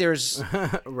idiot. Like there's,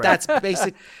 that's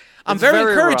basic. I'm very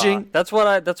encouraging.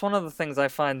 Raw. That's one of the things I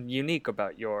find unique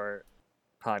about your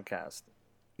podcast.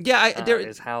 Yeah, there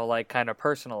is how like kind of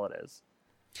personal it is.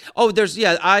 Oh,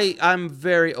 I'm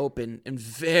very open and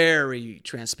very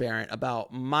transparent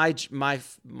about my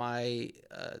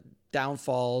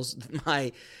downfalls,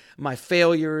 my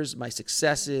failures, my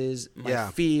successes, my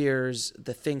fears,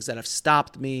 the things that have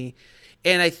stopped me,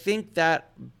 and I think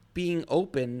that being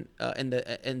open and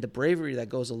the bravery that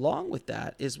goes along with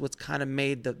that is what's kind of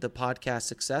made the podcast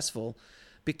successful,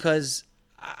 because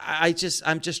I'm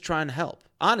just trying to help.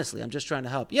 Honestly, I'm just trying to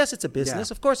help. Yes, it's a business.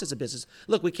 Yeah. Of course it's a business.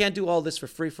 Look, we can't do all this for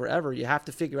free forever. You have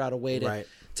to figure out a way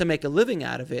to make a living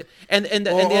out of it.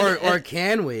 Or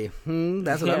can we?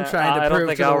 That's what I'm trying to prove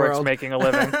to the world. I don't think Alrik's making a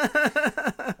living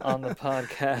on the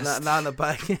podcast. Not on the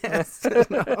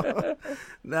podcast.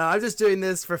 No, I'm just doing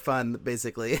this for fun,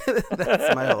 basically.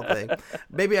 That's my whole thing.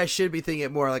 Maybe I should be thinking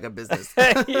it more like a business.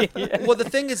 Well, the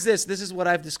thing is this is what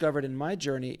I've discovered in my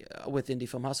journey with Indie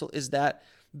Film Hustle, is that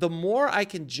the more I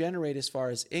can generate as far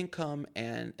as income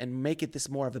and make it this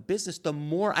more of a business, the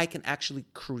more I can actually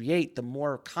create, the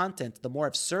more content, the more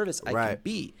of service I can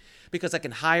be, because I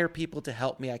can hire people to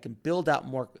help me. I can build out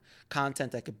more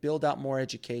content. I could build out more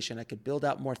education. I could build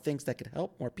out more things that could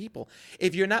help more people.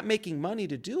 If you're not making money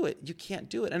to do it, you can't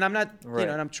do it. And I'm not, and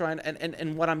I'm trying,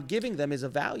 and what I'm giving them is a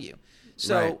value.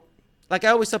 So like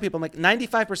I always tell people, I'm like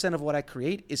 95% of what I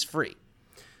create is free.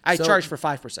 I charge for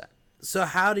 5%. So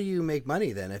how do you make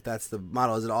money then? If that's the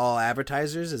model, is it all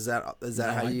advertisers? Is that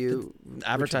how you?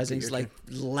 Advertising is like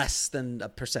less than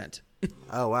 1%.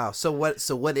 Oh wow! So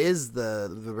what is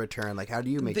the return? Like, how do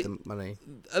you make the money?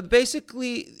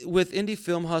 Basically, with Indie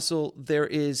Film Hustle,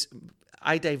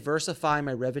 I diversify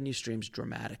my revenue streams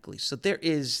dramatically. So there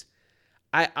is,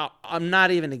 I'm not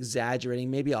even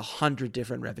exaggerating, maybe 100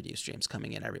 different revenue streams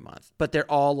coming in every month, but they're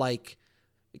all like.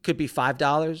 It could be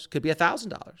 $5, could be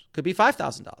 $1,000, could be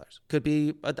 $5,000, could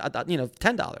be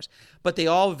 $10, but they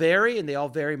all vary, and they all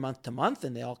vary month to month,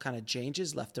 and they all kind of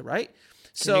changes left to right.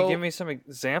 Can you give me some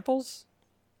examples?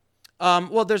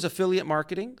 Well, there's affiliate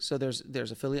marketing. So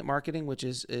there's affiliate marketing, which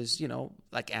is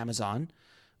like Amazon,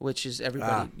 which is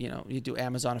everybody. You do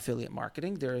Amazon affiliate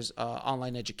marketing. There's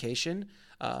online education.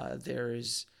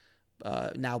 There's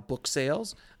now book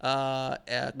sales,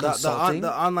 consulting.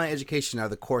 The online education are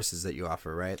the courses that you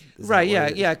offer, right?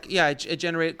 I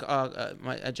generate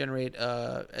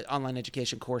online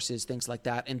education courses, things like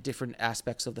that, in different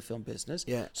aspects of the film business.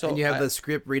 Yeah. So and you have the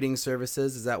script reading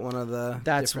services. Is that one of the?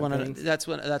 That's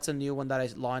a new one that I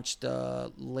launched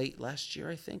late last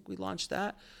year. I think we launched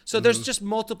that. So there's just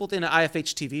multiple things.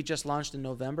 IFH TV just launched in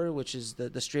November, which is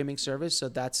the streaming service. So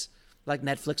that's like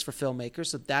Netflix for filmmakers.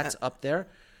 So that's up there.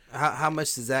 How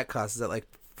much does that cost? Is that like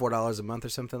 $4 a month or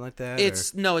something like that?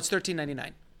 It's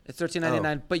 $13.99. It's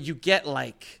 $13.99, but you get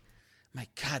like, my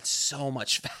God, so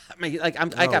much. I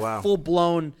got full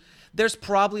blown. There's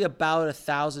probably about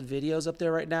 1,000 videos up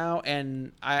there right now,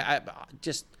 and I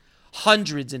just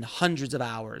hundreds and hundreds of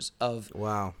hours of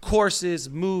courses,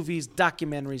 movies,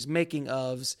 documentaries, making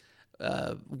ofs,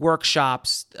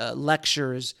 workshops,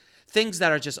 lectures, things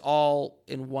that are just all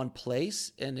in one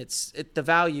place, and the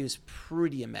value is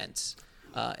pretty immense.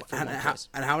 And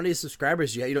how many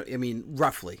subscribers do you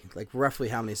have? Roughly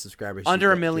how many subscribers?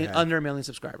 Under a million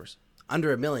subscribers.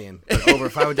 Under 1 million, but over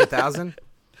 500,000.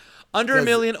 Under 1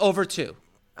 million, over 2.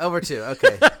 Over 2.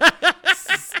 Okay.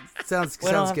 Sounds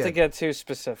we don't have good. to get too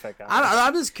specific.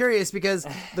 I'm just curious because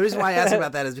the reason why I asked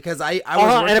about that is because I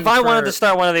was and if I wanted to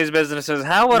start one of these businesses,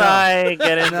 how would I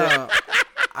get into? No,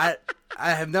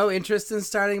 I have no interest in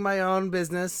starting my own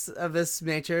business of this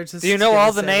nature. Do you know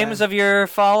all the names of your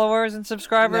followers and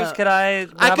subscribers? No. Could I?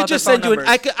 I could just send you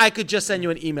I could just send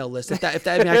you an email list. I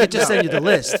could just send you the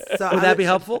list. So would that be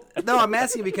helpful? No, I'm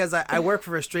asking because I work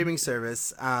for a streaming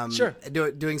service. Sure.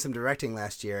 Doing some directing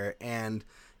last year, and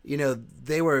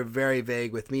they were very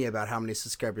vague with me about how many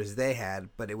subscribers they had,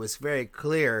 but it was very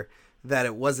clear that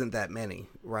it wasn't that many,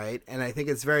 right? And I think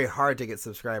it's very hard to get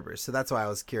subscribers. So that's why I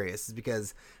was curious, is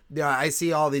because I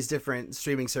see all these different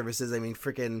streaming services. I mean,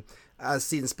 freaking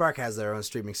Seed and Spark has their own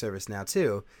streaming service now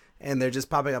too, and they're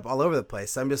just popping up all over the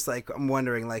place. So I'm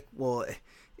wondering, like, well,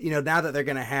 now that they're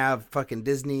gonna have fucking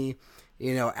Disney,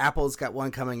 Apple's got one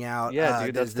coming out. Yeah,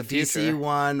 dude, there's that's the DC future.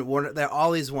 one. Warner, there are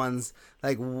all these ones.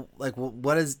 Like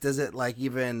what does it like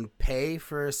even pay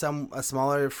for a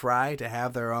smaller fry to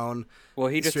have their own? Well,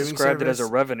 he just described it as a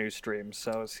revenue stream,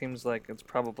 so it seems like it's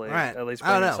probably at least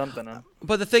bringing something in.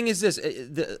 But the thing is this: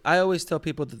 I always tell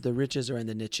people that the riches are in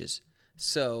the niches.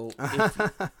 So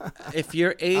if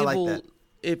you're able, like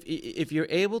if you're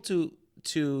able to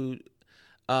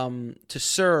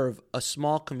serve a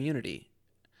small community.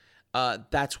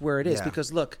 That's where it is. Yeah.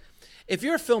 Because look, if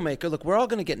you're a filmmaker, we're all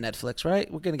going to get Netflix,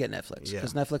 right? We're going to get Netflix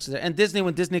because Netflix is there. And Disney,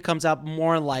 when Disney comes out,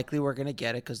 more than likely we're going to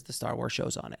get it because the Star Wars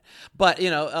show's on it. But,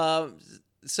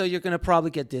 so you're going to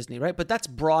probably get Disney, right? But that's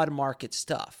broad market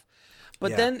stuff.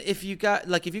 But then if you go to,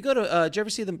 did you ever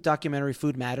see the documentary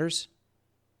Food Matters?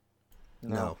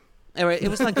 No. Anyway, it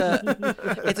was like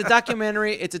it's a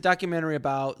documentary. It's a documentary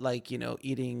about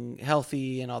eating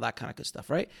healthy and all that kind of good stuff,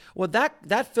 right? Well, that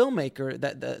filmmaker,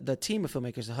 the team of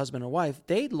filmmakers, the husband and wife,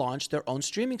 they launched their own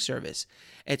streaming service.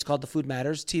 It's called the Food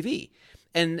Matters TV,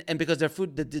 and because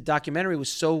the documentary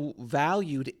was so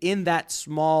valued in that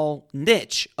small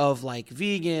niche of like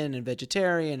vegan and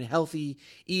vegetarian and healthy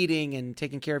eating and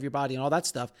taking care of your body and all that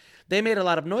stuff, they made a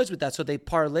lot of noise with that. So they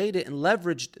parlayed it and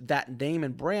leveraged that name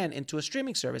and brand into a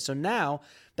streaming service. So now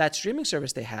that streaming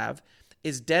service they have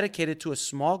is dedicated to a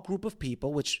small group of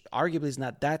people, which arguably is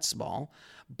not that small,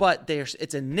 but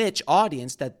it's a niche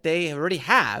audience that they already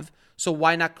have. So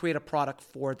why not create a product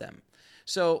for them?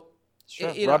 So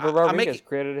sure. Robert Rodriguez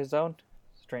created his own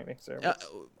streaming service.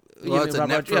 It's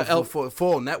a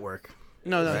full network.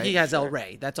 No, right? He has El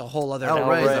Rey. That's a whole other. El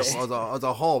Rey is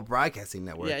a whole broadcasting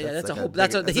network. Yeah, that's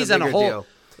he's on a whole. Deal.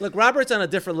 Look, Robert's on a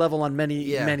different level on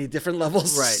many different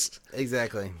levels. Right,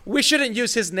 exactly. We shouldn't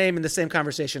use his name in the same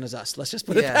conversation as us. Let's just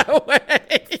put it that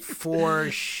way.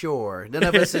 For sure. None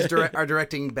of us are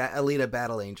directing Alita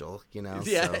Battle Angel, Yeah,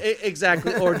 so.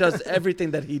 Exactly. Or does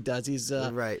everything that he does. He's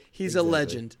right. He's a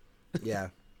legend. Yeah.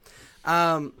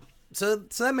 So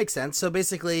that makes sense. So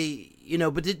basically,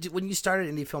 but when you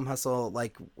started Indie Film Hustle,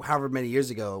 like however many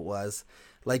years ago it was,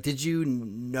 like, did you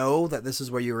know that this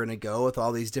is where you were going to go with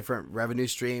all these different revenue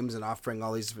streams and offering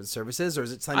all these different services, or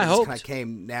is it something that just kind of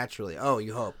came naturally? Oh,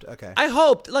 you hoped. Okay. I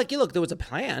hoped. Look, there was a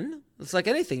plan. It's like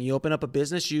anything. You open up a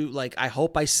business. I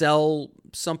hope I sell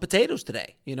some potatoes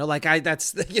today.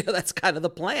 That's kind of the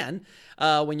plan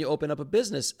when you open up a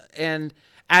business. And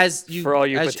for all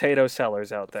you potato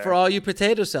sellers out there.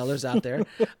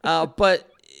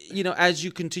 But as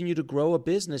you continue to grow a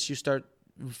business, you start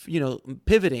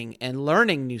pivoting and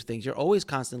learning new things. You're always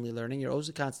constantly learning. You're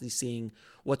always constantly seeing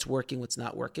what's working, what's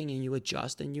not working, and you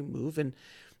adjust and you move. And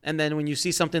then when you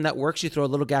see something that works, you throw a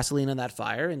little gasoline on that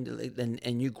fire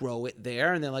and you grow it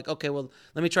there. And they're like, okay, well,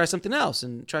 let me try something else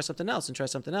and try something else and try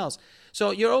something else. So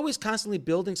you're always constantly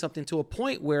building something to a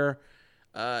point where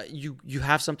you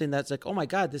have something that's like, oh my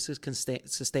God, this can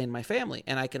sustain my family,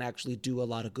 and I can actually do a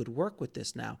lot of good work with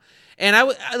this now.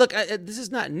 And this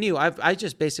is not new. I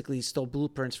just basically stole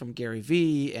blueprints from Gary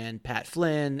Vee and Pat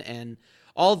Flynn and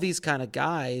all these kind of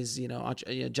guys.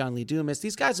 John Lee Dumas.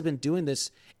 These guys have been doing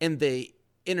this in the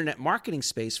internet marketing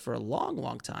space for a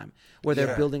long time, where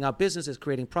they're building out businesses,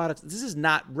 creating products. This is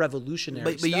not revolutionary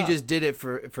But you just did it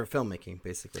for filmmaking,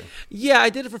 basically. Yeah, I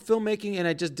did it for filmmaking, and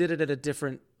I just did it in a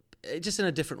different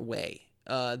way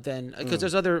than because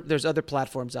there's other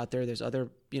platforms out there, there's other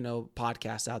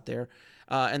podcasts out there,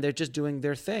 and they're just doing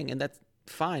their thing, and that's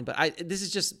fine. But this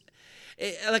is just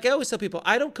like I always tell people,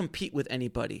 I don't compete with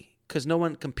anybody because no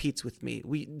one competes with me.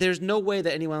 There's no way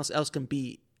that anyone else can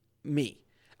be me.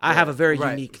 I have a very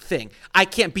unique thing. I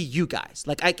can't be you guys.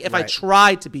 Like if I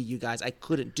tried to be you guys, I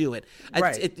couldn't do it.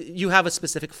 You have a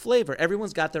specific flavor.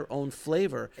 Everyone's got their own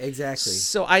flavor. Exactly.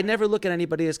 So I never look at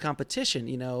anybody as competition.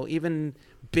 Even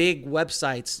big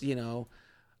websites,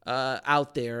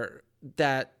 out there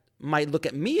that might look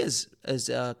at me as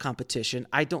competition.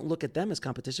 I don't look at them as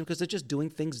competition because they're just doing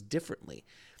things differently.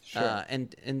 Sure.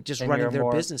 And just running their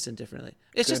business indifferently.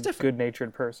 It's just different.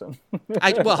 Good-natured person.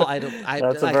 That's a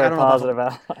very positive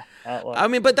outlook. I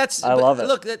mean, but that's I love it.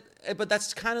 Look, but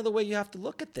that's kind of the way you have to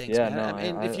look at things. Yeah,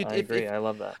 man. I agree. I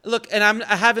love that. Look, and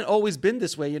I haven't always been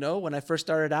this way. When I first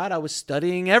started out, I was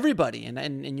studying everybody,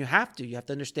 and you have to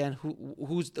understand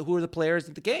who are the players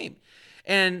in the game,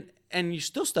 and you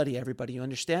still study everybody. You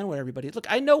understand what everybody. Look,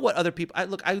 I know what other people.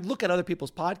 I look at other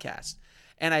people's podcasts.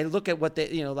 And I look at what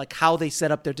they, like how they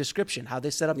set up their description, how they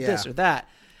set up this or that.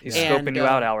 He's scoping you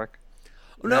out, Alrik.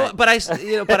 No, but I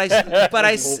see it. When I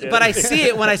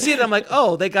see it, I'm like,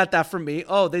 oh, they got that from me.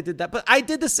 Oh, they did that. But I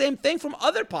did the same thing from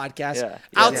other podcasts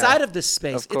outside of this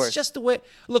space. It's just the way.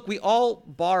 Look, we all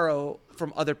borrow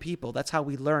from other people. That's how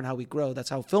we learn, how we grow.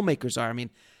 That's how filmmakers are. I mean,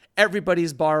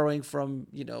 everybody's borrowing from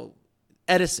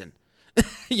Edison.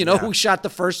 Who shot the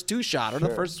first two shot or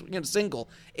the first single.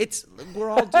 We're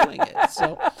all doing it.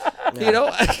 So,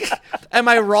 am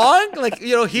I wrong? Like,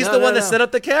 he's the one that set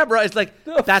up the camera. It's like,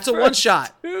 that's a one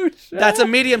shot. That's a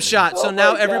medium shot. So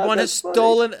now everyone has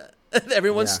stolen.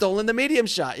 Everyone's stolen the medium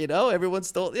shot. Everyone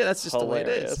stole. Yeah, that's just hilarious. The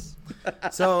way it is.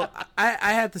 So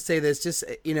I have to say this, just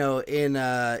in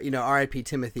R.I.P.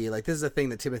 Timothy. Like, this is a thing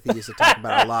that Timothy used to talk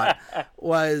about a lot.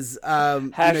 Was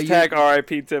hashtag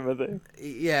R.I.P. Timothy.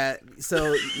 Yeah.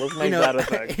 So let's make that a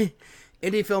thing.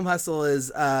 Indie Film Hustle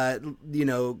is called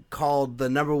the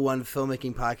 #1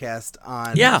 filmmaking podcast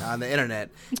on the internet.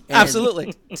 And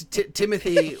absolutely.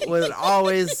 Timothy would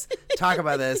always talk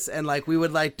about this, and like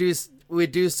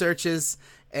we'd do searches.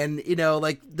 And,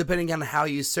 depending on how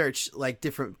you search, like,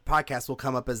 different podcasts will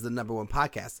come up as the #1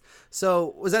 podcast.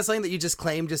 So was that something that you just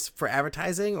claimed just for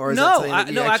advertising? Or is that something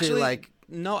that you actually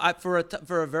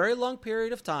for a very long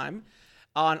period of time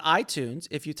on iTunes,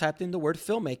 if you typed in the word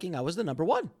filmmaking, I was the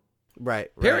 #1.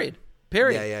 Right. Period.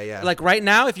 Yeah. Like right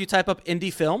now, if you type up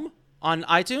indie film on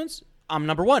iTunes, I'm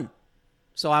 #1.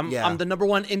 So I'm the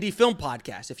 #1 indie film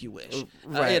podcast, if you wish.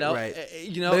 Right. But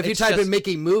if you type in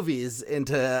making movies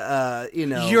into, you're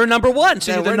 #1.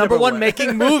 So you're the #1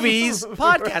 making movies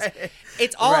podcast. Right.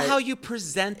 It's all how you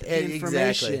present the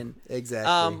information.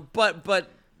 Exactly. But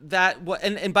that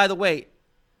and by the way,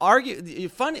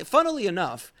 funnily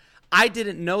enough, I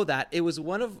didn't know that. It was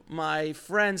one of my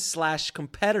friends /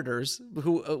 competitors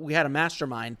who we had a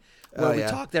mastermind. Where we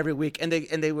talked every week, and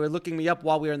they were looking me up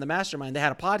while we were in the mastermind. They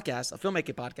had a podcast, a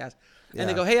filmmaking podcast, and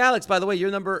they go, "Hey, Alex, by the way, I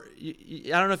don't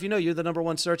know if you know, you're the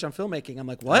 #1 search on filmmaking." I'm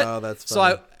like, "What?" Oh, that's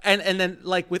funny. So and then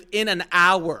like within an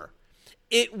hour,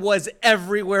 it was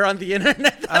everywhere on the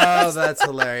internet. Oh, that's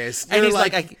hilarious. And he's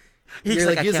like, I can't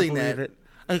using believe that. it.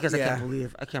 Because I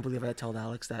can't believe I told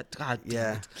Alex that. God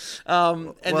damn it.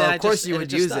 And then of course you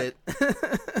would use it.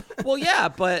 Well, yeah,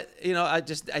 but I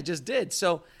just did.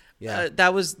 So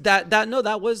that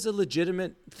was a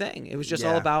legitimate thing. It was just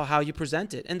all about how you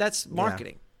present it, and that's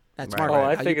marketing. That's marketing. Oh,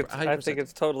 I think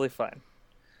it's totally fine.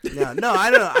 No,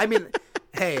 I don't know. I mean,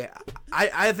 hey,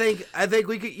 I think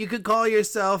you could call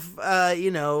yourself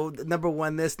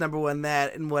 #1 this, #1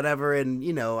 that, and whatever,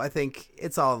 and I think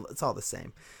it's all the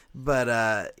same. But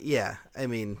I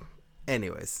mean,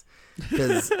 anyways,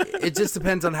 because it just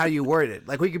depends on how you word it.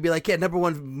 Like we could be like,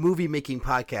 #1 movie making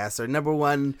podcast or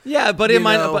 #1. Yeah, but it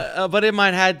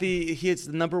might had he's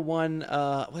the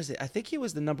 #1. What is it? I think he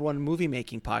was the #1 movie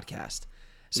making podcast.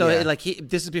 So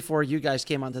this is before you guys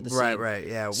came onto the scene. Right.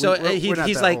 Yeah. So we're not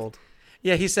he's that like. old.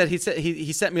 Yeah, he sent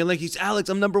me a link. He's Alex,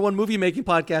 I'm #1 movie making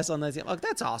podcast on that. I'm like,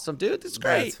 that's awesome, dude. That's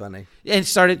great. That's funny. And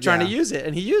started trying to use it,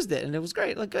 and he used it, and it was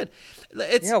great. Like good.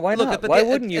 Why not? Why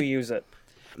wouldn't you use it?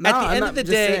 At the end of the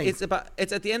day,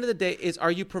 at the end of the day is, are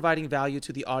you providing value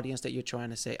to the audience that you're trying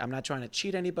to say? I'm not trying to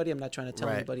cheat anybody. I'm not trying to tell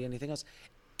anybody anything else.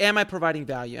 Am I providing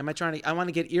value? I want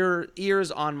to get ears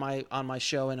on my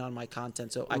show and on my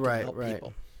content so I can help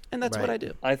people. And that's what I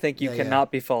do. I think you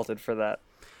cannot be faulted for that.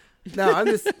 No, I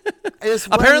just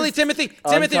Apparently, Timothy,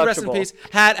 rest in Untouchable. peace,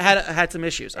 had some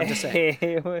issues. I'm just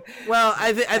saying. Well,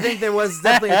 I think there was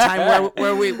definitely a time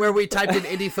where we typed in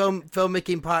indie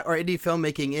filmmaking or indie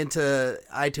filmmaking into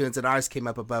iTunes and ours came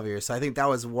up above yours. So I think that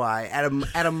was why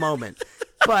at a moment.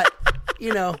 But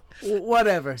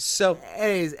whatever. So,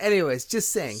 anyways,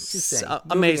 just saying.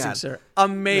 Amazing, sir.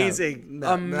 Amazing.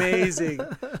 Amazing.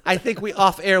 I think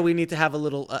we need to have a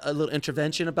little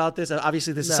intervention about this.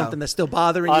 Obviously, this is something that's still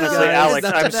bothering Honestly, you guys. Alex,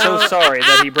 I'm so sorry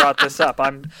that he brought this up.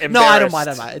 I'm embarrassed. No, I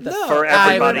don't mind. For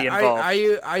everybody involved.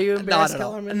 Are you embarrassed,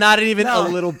 Kellerman? Not even a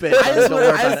little bit. Don't worry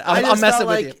about it. I'm messing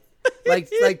with you.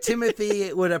 Like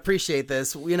Timothy would appreciate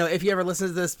this. If you ever listen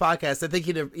to this podcast, I think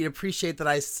he'd appreciate that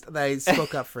I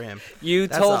spoke up for him.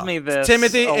 That's told me this,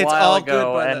 Timothy, a it's while all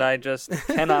ago, good, and I just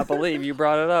cannot believe you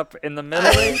brought it up in the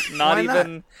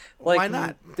middle. Why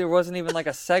not? There wasn't even like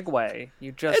a segue.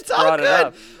 You just It's all brought it good.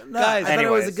 up. No, Guys,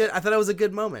 I thought it was a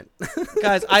good moment.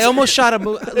 Guys, I almost shot a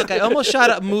movie. Look, I almost shot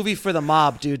a movie for the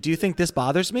mob, dude. Do you think this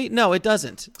bothers me? No, it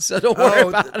doesn't. So don't worry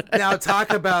about it. Now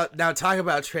talk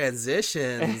about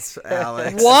transitions,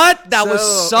 Alex. What? That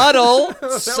was subtle.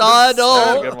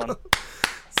 Subtle. Good one.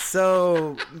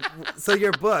 So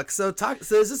your book. So is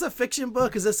this a fiction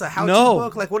book? Is this a how-to No.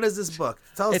 book? Like, what is this book?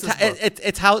 Tell us this book.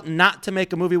 It's how not to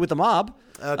make a movie with the mob.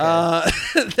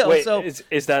 Okay. Wait, so,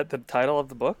 is that the title of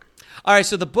the book? all right,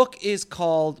 so the book is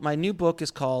called, my new book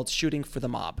is called Shooting for the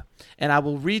Mob. And I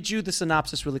will read you the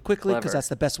synopsis really quickly because Clever. that's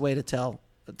the best way to tell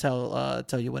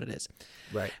you what it is.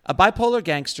 Right. A bipolar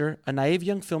gangster, a naive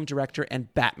young film director,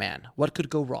 and Batman. What could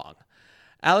go wrong?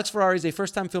 Alex Ferrari is a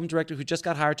first-time film director who just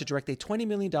got hired to direct a $20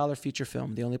 million feature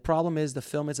film. The only problem is the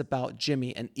film is about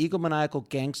Jimmy, an egomaniacal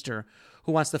gangster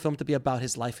who wants the film to be about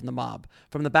his life in the mob.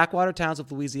 From the backwater towns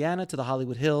of Louisiana to the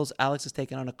Hollywood Hills, Alex has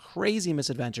taken on a crazy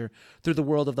misadventure through the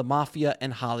world of the mafia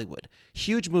and Hollywood.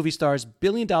 Huge movie stars,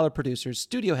 billion-dollar producers,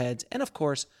 studio heads, and of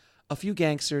course, a few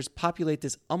gangsters populate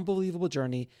this unbelievable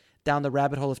journey down the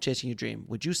rabbit hole of chasing your dream.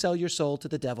 Would you sell your soul to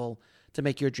the devil to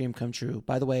make your dream come true?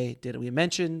 By the way, did we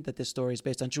mention that this story is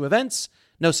based on true events?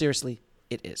 No, seriously,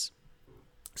 it is.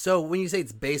 So when you say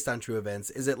it's based on true events,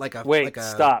 is it like a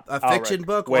Stop, a fiction Alrik.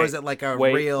 book, Wait, or is it like a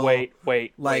wait, real? Wait.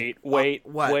 What?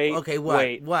 Okay,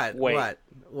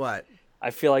 what?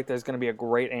 I feel like there's going to be a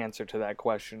great answer to that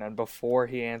question, and before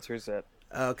he answers it,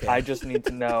 Okay. I just need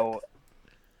to know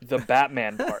the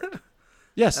Batman part.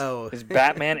 Yes. Oh. Is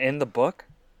Batman in the book?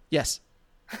 Yes.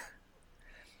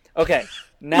 Okay,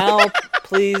 now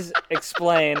please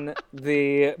explain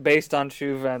the based on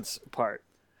true events part.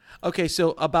 Okay,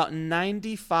 so about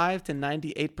 95 to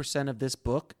 98% of this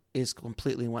book is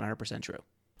completely 100% true.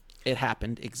 It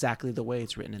happened exactly the way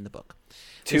it's written in the book.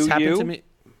 This happened to me.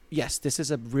 Yes, this is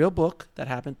a real book that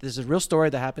happened. This is a real story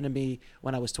that happened to me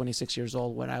when I was 26 years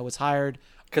old, when I was hired.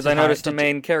 Because I noticed the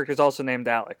main character is also named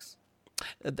Alex.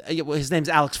 Well, his name's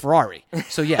Alex Ferrari.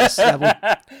 So yes. That would,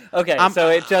 Okay, so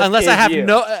it just unless is I have you.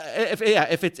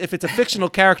 if it's a fictional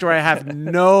character, I have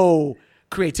no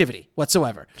creativity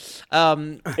whatsoever.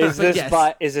 Is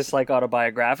this like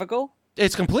autobiographical?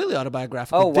 It's completely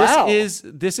autobiographical. Oh, wow.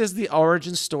 This is the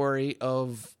origin story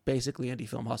of basically indie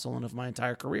film hustle and of my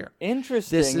entire career.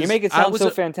 Interesting. You make it sound so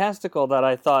fantastical that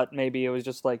I thought maybe it was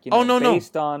just like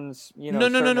based on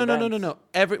No.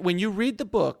 When you read the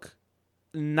book,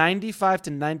 95 to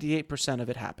 98% of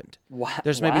it happened. Wow.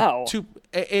 There's maybe two.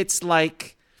 It's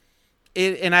like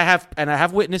it, and I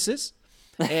have witnesses.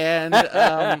 And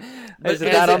is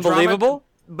it that unbelievable?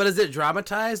 But is it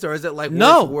dramatized, or is it like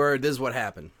No. word for word? This is what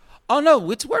happened. Oh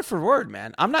no, it's word for word,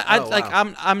 man. I'm not.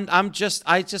 Wow.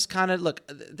 I just kind of look.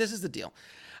 This is the deal.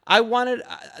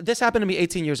 This happened to me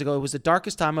 18 years ago. It was the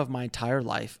darkest time of my entire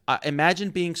life. Imagine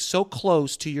being so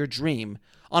close to your dream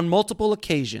on multiple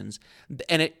occasions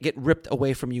and it get ripped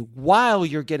away from you while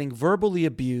you're getting verbally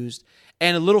abused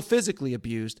and a little physically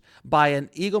abused by an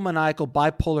egomaniacal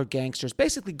bipolar gangsters,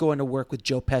 basically going to work with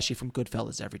Joe Pesci from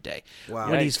Goodfellas every day.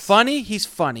 Wow. When he's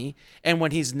funny, and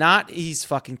when he's not, he's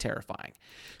fucking terrifying.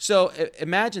 So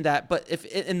imagine that. But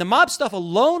and the mob stuff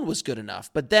alone was good enough,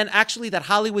 but then actually that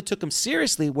Hollywood took him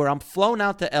seriously, where I'm flown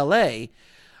out to LA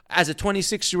as a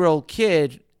 26-year-old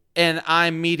kid and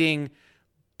I'm meeting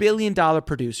billion-dollar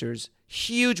producers,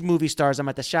 huge movie stars. I'm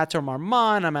at the Chateau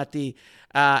Marmont. I'm at the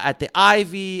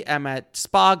Ivy. I'm at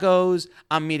Spago's.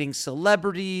 I'm meeting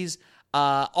celebrities,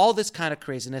 all this kind of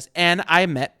craziness. And I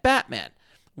met Batman.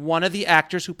 One of the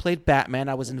actors who played Batman,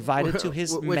 I was invited to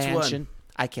his mansion. One?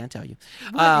 I can't tell you.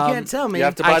 You can't tell me. You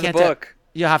have to buy the book.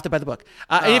 You have to buy the book.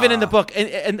 Even in the book,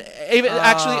 and even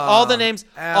actually, all the names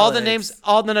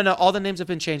have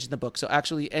been changed in the book. So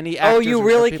actually, any actors. Oh, you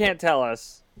really can't tell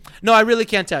us. No, I really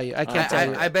can't tell you. I can't tell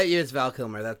you. I bet you it's Val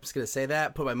Kilmer. That's going to say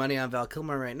that. Put my money on Val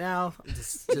Kilmer right now.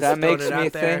 Just that makes me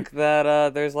think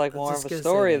that there's like more of a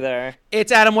story there.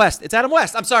 It's Adam West. It's Adam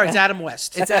West. I'm sorry. It's Adam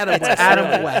West. It's Adam West. It's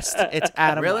Adam West. It's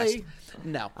Adam West. Really?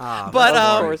 No. But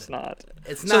of course not.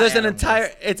 It's not. So there's Adam an entire.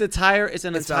 West. It's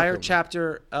an entire Val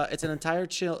chapter. It's an entire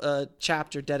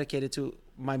chapter dedicated to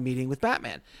my meeting with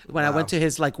Batman when I went to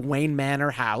his like Wayne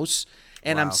Manor house,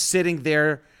 and I'm sitting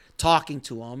there talking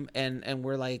to him, and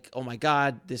we're like, oh my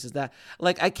God, this is that.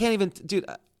 Like, I can't even, dude.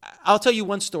 I'll tell you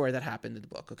one story that happened in the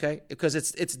book, okay? Because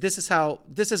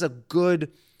this is a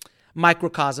good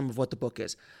microcosm of what the book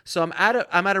is. So I'm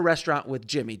at a restaurant with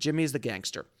Jimmy. Jimmy is the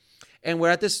gangster, and we're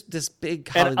at this big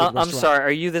Hollywood restaurant. I'm sorry,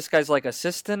 are you this guy's like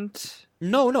assistant?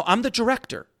 No, I'm the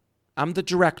director.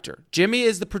 Jimmy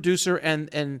is the producer,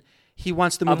 and he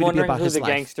wants the movie to be about his life. I'm wondering who the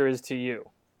gangster is to you.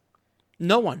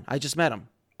 No one. I just met him.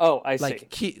 Oh, I see.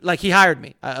 He hired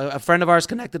me. A friend of ours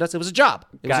connected us. It was a job.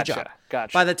 Gotcha.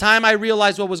 By the time I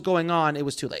realized what was going on, it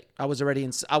was too late. I was already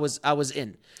in. I was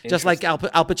in. Just like Al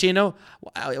Pacino,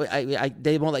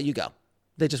 they won't let you go.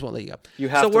 They just won't let you go. You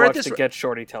have to watch the Get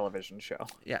Shorty television show.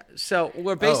 Yeah. So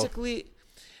we're basically.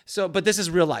 So, but this is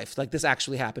real life. Like, this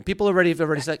actually happened. People have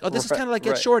already said, "Oh, this is kind of like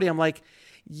Get Shorty." I'm like,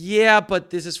 yeah, but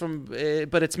this is from,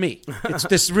 but it's me.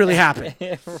 This really happened,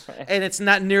 and it's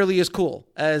not nearly as cool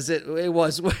as it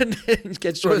was when it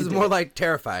Get Shorty. It was more like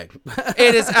terrifying.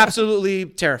 It is absolutely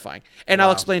terrifying, and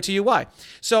I'll explain to you why.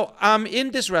 So I'm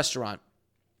in this restaurant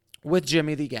with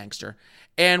Jimmy the gangster,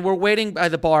 and we're waiting by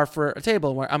the bar for a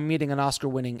table where I'm meeting an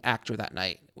Oscar-winning actor that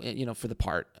night, for the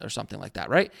part or something like that,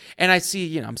 right? And I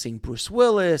see, I'm seeing Bruce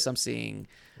Willis, I'm seeing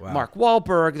Mark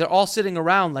Wahlberg. They're all sitting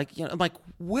around, like, I'm like,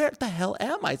 where the hell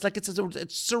am I? It's like it's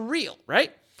surreal,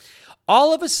 right?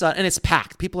 All of a sudden, and it's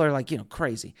packed. People are like,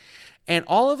 crazy, and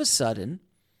all of a sudden,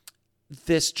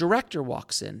 this director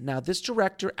walks in. Now, this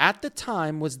director at the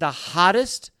time was the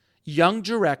hottest young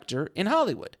director in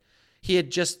Hollywood. He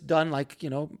had just done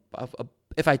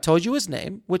if I told you his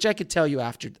name, which I could tell you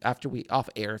after we off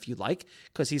air if you like,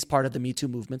 because he's part of the Me Too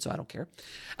movement, so I don't care.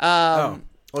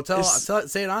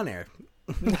 Say it on air.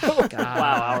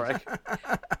 Wow, Alrik.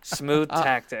 Smooth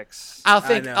tactics. I'll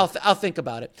think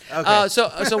about it. Okay.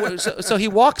 So he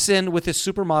walks in with his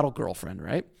supermodel girlfriend,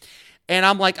 right? And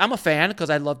I'm like, I'm a fan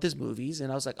because I love his movies,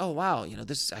 and I was like, oh wow,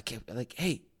 I can't, like,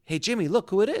 hey Jimmy,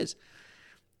 look who it is.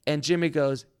 And Jimmy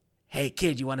goes, hey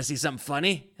kid, you want to see something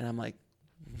funny? And I'm like,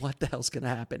 what the hell's gonna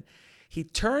happen? He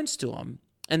turns to him,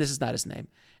 and this is not his name,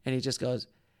 and he just goes,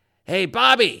 hey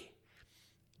Bobby,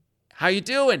 how you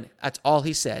doing? That's all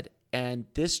he said. And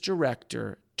this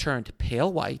director turned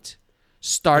pale white,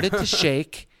 started to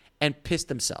shake, and pissed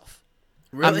himself.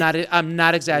 Really? I'm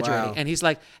not exaggerating. Wow. And he's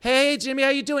like, hey Jimmy, how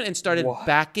you doing? And started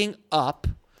backing up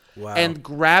and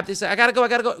grabbed his, I gotta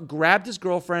go, grabbed his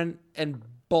girlfriend and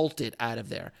bolted out of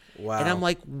there. Wow. And I'm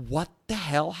like, what the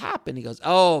hell happened? He goes,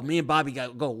 oh, me and Bobby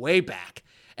go way back.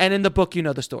 And in the book,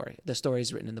 the story. The story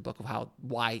is written in the book of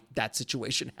why that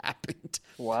situation happened.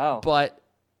 Wow. But,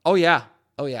 oh yeah.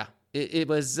 It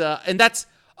was, and that's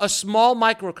a small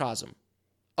microcosm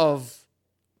of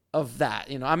that.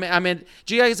 I mean,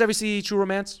 do you guys ever see True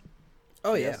Romance?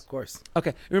 Oh yeah, of course.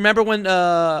 Okay. Remember when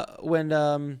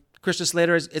Christian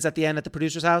Slater is at the end at the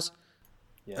producer's house?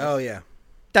 Yes. Oh yeah.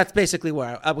 That's basically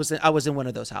where I was. I was in one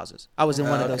of those houses. I was in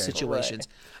one of those situations.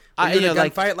 Right. Was it a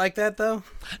gunfight like that though?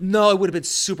 No, it would have been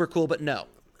super cool, but no.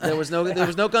 There was no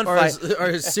gunfight.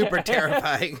 or super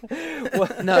terrifying.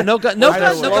 No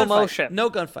motion. No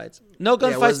gunfights. No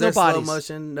gunfights, no bodies. Slow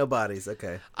motion, no bodies.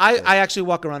 Okay. I actually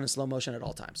walk around in slow motion at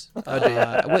all times. With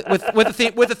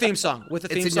the theme song. With the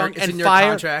theme song and your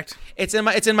fire. Contract. It's in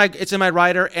my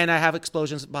rider, and I have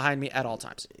explosions behind me at all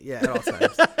times. Yeah, at all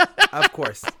times. Of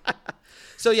course.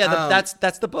 So yeah,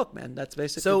 that's the book, man. That's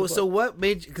basically the book. So what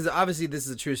made you, because obviously this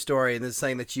is a true story and this is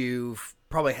something that you've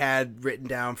probably had written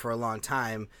down for a long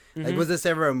time. Mm-hmm. Like, was this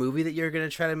ever a movie that you were going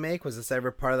to try to make? Was this ever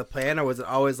part of the plan, or was it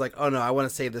always like, oh no, I want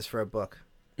to save this for a book?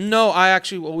 No, I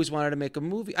actually always wanted to make a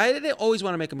movie. I didn't always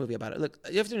want to make a movie about it. Look,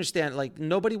 you have to understand, like,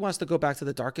 nobody wants to go back to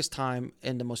the darkest time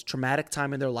and the most traumatic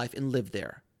time in their life and live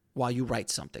there while you write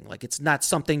something. Like, it's not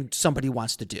something somebody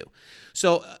wants to do.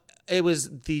 So it was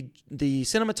the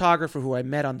cinematographer who I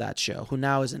met on that show, who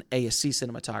now is an ASC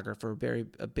cinematographer,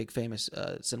 a big famous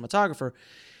cinematographer.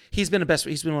 He's been one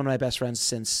of my best friends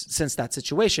since that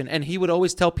situation, and he would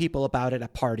always tell people about it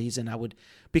at parties, and I would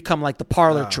become like the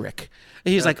parlor trick.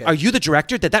 And he's like, "Are you the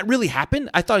director? Did that really happen?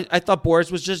 I thought Boris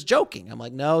was just joking." I'm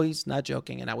like, "No, he's not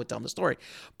joking," and I would tell him the story,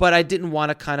 but I didn't want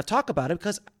to kind of talk about it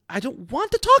because I don't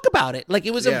want to talk about it. Like,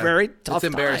 it was a very tough It's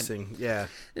embarrassing. time. Yeah.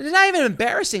 It's not even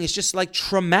embarrassing. It's just like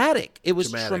traumatic. It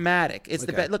was traumatic. It's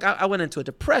the look. I went into a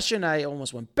depression. I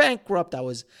almost went bankrupt. I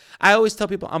always tell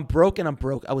people I'm broken. I'm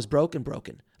broke. I was broken.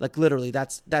 Like, literally.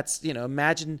 That's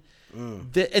imagine.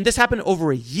 And this happened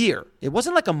over a year. It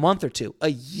wasn't like a month or two. A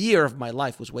year of my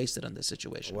life was wasted on this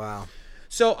situation. Wow.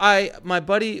 So my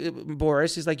buddy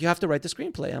Boris, he's like, you have to write the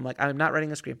screenplay. I'm like, I'm not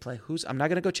writing a screenplay. I'm not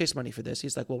gonna go chase money for this.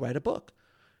 He's like, well, write a book.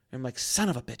 And I'm like, son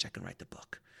of a bitch, I can write the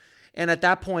book. And at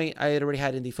that point, I had already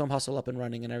had Indie Film Hustle up and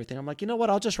running and everything. I'm like, you know what?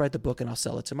 I'll just write the book and I'll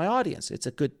sell it to my audience. It's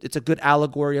a good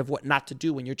allegory of what not to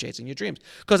do when you're chasing your dreams.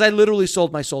 Because I literally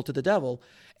sold my soul to the devil,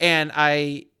 and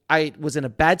I was in a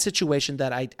bad situation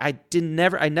that I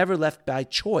never left by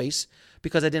choice,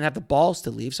 because I didn't have the balls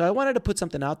to leave. So I wanted to put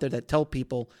something out there that tell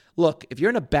people, look, if you're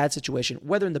in a bad situation,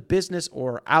 whether in the business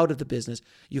or out of the business,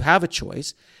 you have a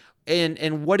choice.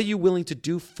 And what are you willing to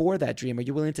do for that dream? Are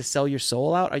you willing to sell your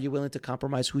soul out? Are you willing to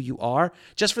compromise who you are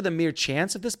just for the mere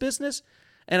chance of this business?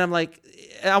 And I'm like,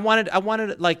 I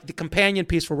wanted like the companion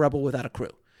piece for Rebel Without a Crew.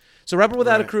 So Rebel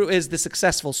Without a Crew is the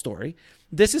successful story.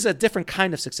 This is a different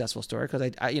kind of successful story, because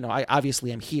I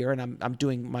obviously am here and I'm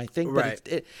doing my thing, but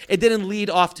it didn't lead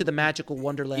off to the magical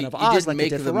wonderland of Oz like it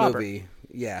did for Robert. Movie.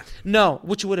 Yeah. No,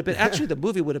 which would have been actually the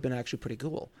movie would have been actually pretty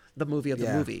cool. The movie of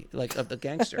the movie, like of the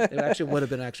gangster, it actually would have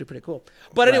been actually pretty cool.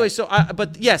 But anyway, so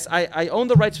I own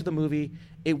the rights for the movie.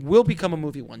 It will become a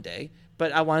movie one day,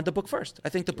 but I wanted the book first. I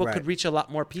think the book could reach a lot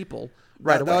more people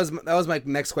right away. That was my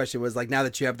next question. Was like, now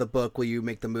that you have the book, will you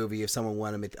make the movie? If someone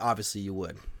wanted to make, obviously you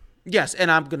would. Yes, and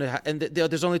I'm gonna.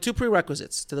 There's only two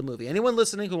prerequisites to the movie. Anyone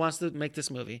listening who wants to make this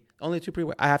movie, only two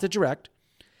prerequisites. I have to direct,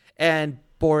 and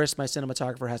Boris, my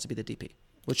cinematographer, has to be the DP,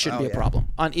 which shouldn't be a problem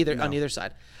on either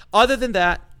side. Other than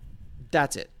that,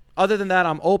 that's it. Other than that,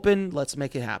 I'm open. Let's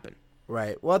make it happen.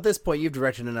 Right. Well, at this point, you've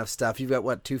directed enough stuff. You've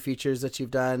got 2 features that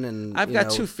you've done, and I've got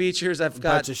 2 features. I've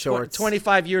got bunch of shorts.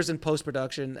 25 years in post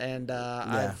production, and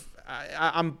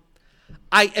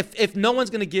if no one's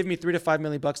gonna give me $3 to $5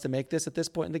 million to make this at this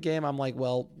point in the game, I'm like,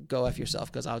 well, go F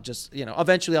yourself, because I'll just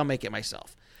eventually I'll make it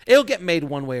myself. It'll get made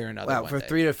one way or another. Wow, for $3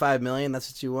 to $5 million, that's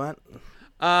what you want?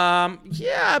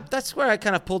 Yeah, that's where I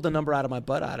kind of pulled the number out of my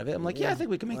butt out of it. I'm like, I think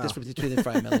we can make this for $3 to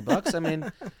 $5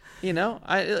 million.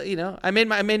 I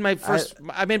mean, I made my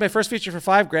first feature for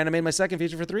 $5,000. I made my second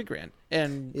feature for $3,000,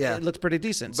 and it looked pretty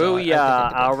decent.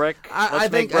 Booyah, Alrik! I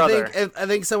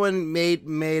think someone gave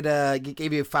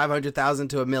you $500,000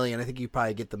 to $1 million. I think you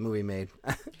probably get the movie made.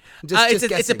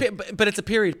 But it's a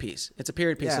period piece. It's a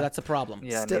period piece, so that's the problem.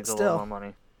 Yeah, it needs a little more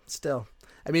money. Still.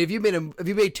 I mean, if you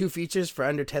made 2 features for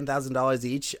under $10,000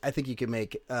 each, I think you could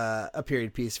make a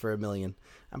period piece for $1 million.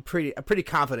 I'm pretty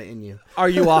confident in you. Are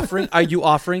you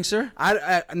offering, sir?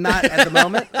 I not at the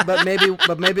moment, but maybe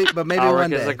Alrik one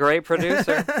day. is a great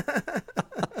producer.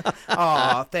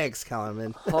 Oh, thanks,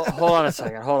 Kellerman. Hold on a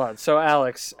second. Hold on. So,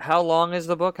 Alex, how long is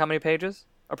the book? How many pages,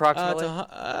 approximately?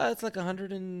 It's like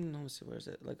 100 and let me see, where is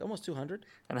it? Like almost 200.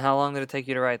 And how long did it take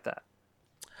you to write that?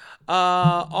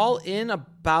 All in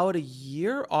about a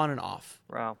year, on and off.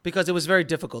 Wow. Because it was very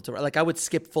difficult to write. Like, I would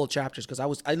skip full chapters because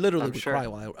I literally would cry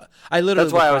while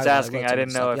That's why I was asking. I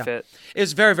didn't know if it. It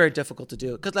was very, very difficult to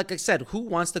do. Because, like I said, who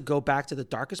wants to go back to the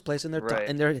darkest place in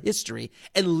their history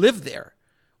and live there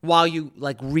while you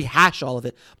like rehash all of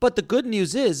it? But the good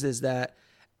news is that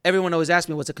everyone always asks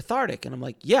me, was it cathartic? And I'm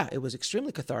like, yeah, it was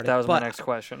extremely cathartic. That was my next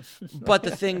question. But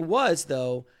the thing was,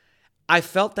 though, I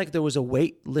felt like there was a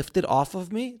weight lifted off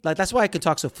of me. Like, that's why I can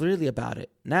talk so freely about it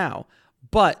now.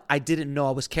 But I didn't know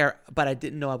I was carrying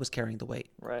the weight.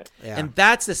 Right. Yeah. And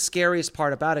that's the scariest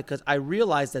part about it, because I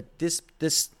realized that this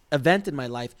event in my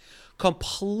life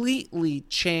completely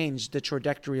changed the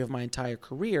trajectory of my entire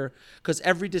career, because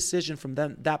every decision from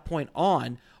that point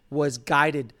on was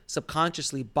guided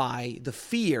subconsciously by the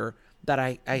fear that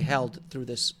I held through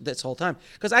this whole time.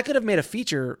 Because I could have made a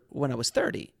feature when I was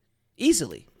 30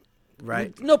 easily.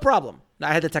 Right. No problem.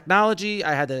 I had the technology.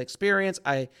 I had the experience.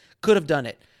 I could have done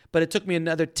it. But it took me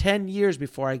another 10 years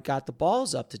before I got the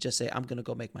balls up to just say, I'm going to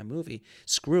go make my movie.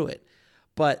 Screw it.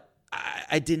 But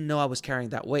I didn't know I was carrying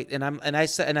that weight. And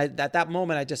at that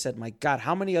moment, I just said, my God,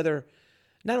 how many other,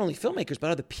 not only filmmakers, but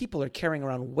other people are carrying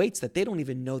around weights that they don't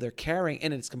even know they're carrying.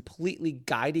 And it's completely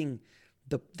guiding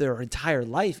their entire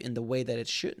life in the way that it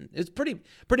shouldn't. It's pretty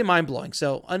mind-blowing.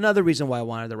 So another reason why I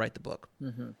wanted to write the book.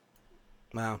 Mm-hmm.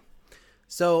 Wow.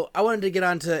 So I wanted to get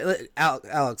on to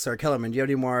Alex or Kellerman. Do you have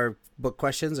any more book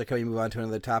questions, or can we move on to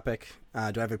another topic?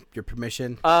 Do I have your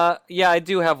permission? Yeah, I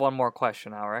do have one more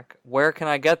question, Alrik. Where can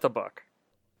I get the book?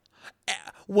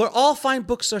 Where all fine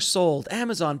books are sold: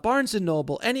 Amazon, Barnes and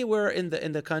Noble, anywhere in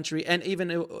the country, and even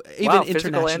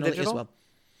internationally as well.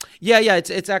 Yeah.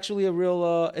 It's actually a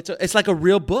real. It's like a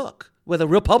real book with a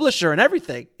real publisher and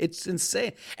everything. It's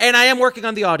insane. And I am working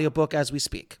on the audiobook as we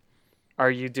speak. Are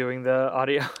you doing the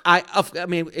audio? I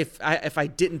mean, if I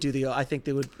didn't do the, I think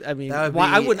they would. I mean, That would why,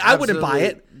 be I wouldn't buy absolutely-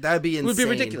 it. That would be insane. It would be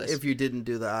ridiculous if you didn't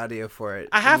do the audio for it.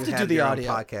 I have You to do had the your own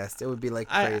audio. podcast. It would be like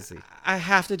crazy. I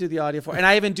have to do the audio for it. And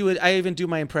I even do it. I even do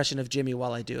my impression of Jimmy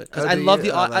while I do it because Oh, I do love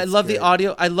you? the Oh, I that's love the good.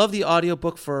 audio. I love the audio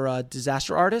book for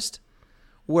Disaster Artist,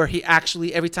 where he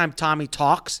actually every time Tommy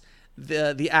talks,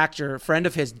 the actor friend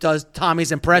of his does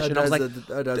Tommy's impression. I was like, does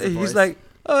the he's voice. like,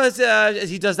 oh, it's,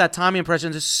 he does that Tommy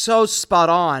impression. It's so spot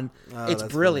on. Oh, It's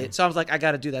that's brilliant. funny. So I was like, I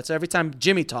got to do that. So every time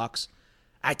Jimmy talks,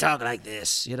 I talk like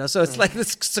this, you know. So it's like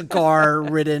this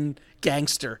cigar-ridden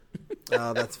gangster.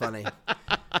 Oh, that's funny.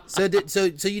 So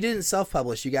you didn't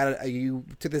self-publish. You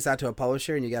took this out to a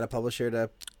publisher, and you got a publisher to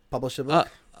publish a book.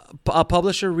 A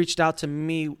publisher reached out to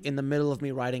me in the middle of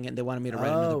me writing it, and they wanted me to write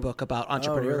another book about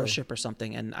entrepreneurship or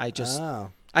something. And I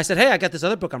said, hey, I got this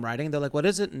other book I'm writing. They're like, what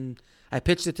is it? And I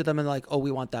pitched it to them, and they're like, oh, we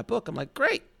want that book. I'm like,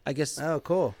 great. I guess, Oh,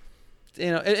 cool.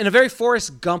 you know, in a very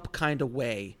Forrest Gump kind of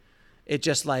way. It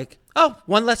just like, oh,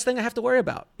 one less thing I have to worry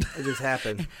about. It just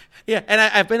happened. Yeah, and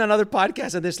I've been on other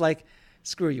podcasts, and there's like,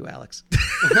 screw you, Alex.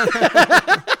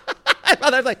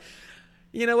 I'm like,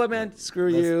 you know what, man? Screw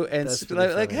you, and that's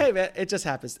really like, funny. hey, man, it just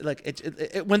happens. Like,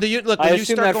 when you I you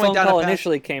assume start that going phone down call a path,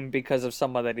 initially came because of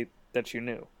someone that you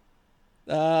knew.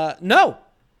 no,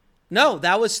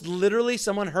 that was literally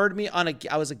someone heard me on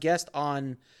I was a guest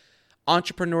on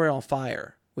Entrepreneurial on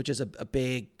Fire, which is a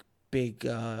big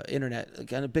internet,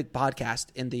 again, a big podcast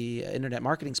in the internet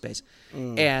marketing space.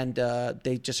 And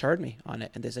they just heard me on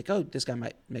it, and they're like, oh, this guy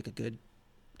might make a good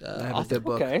I have a author. good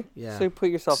book. Okay, Yeah. so you put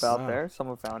yourself out Wow. there.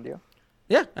 Someone found you.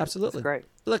 Yeah, absolutely. That's great.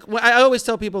 Look, I always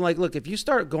tell people, like, look, if you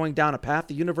start going down a path,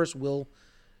 the universe will,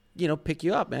 pick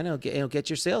you up, man. It'll get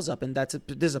your sales up, and this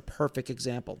is a perfect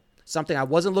example. Something I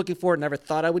wasn't looking for, never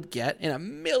thought I would get in a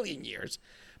million years,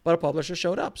 but a publisher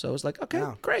showed up, so I was like, okay,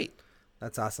 Wow. great.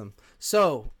 That's awesome.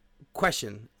 So,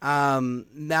 question.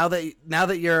 Now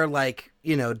that you're like,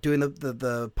 doing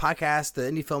the podcast, the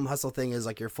Indie Film Hustle thing is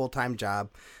like your full-time job.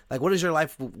 Like, what does your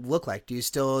life look like? Do you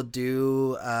still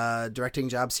do directing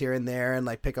jobs here and there and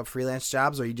like pick up freelance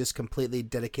jobs, or are you just completely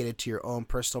dedicated to your own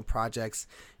personal projects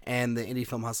and the Indie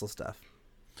Film Hustle stuff?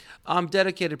 I'm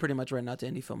dedicated pretty much right now to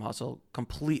Indie Film Hustle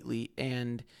completely,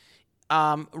 and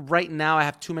right now I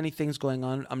have too many things going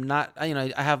on. I'm not, I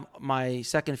have my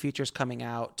second features coming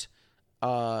out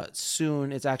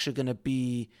soon. It's actually going to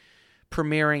be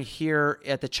premiering here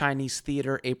at the Chinese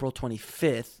Theater April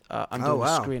 25th. I'm doing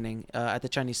a screening at the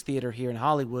Chinese Theater here in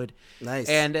Hollywood. Nice.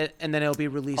 And then it'll be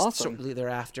released Awesome. shortly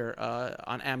thereafter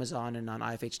on Amazon and on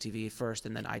IFH TV first,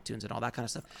 and then iTunes and all that kind of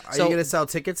stuff. Are you going to sell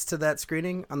tickets to that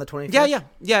screening on the 25th?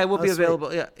 Yeah, it will be sweet.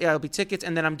 available. Yeah, it'll be tickets,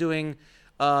 and then I'm doing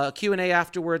Q&A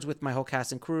afterwards with my whole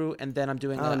cast and crew, and then I'm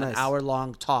doing an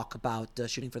hour-long talk about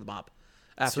shooting for the mob.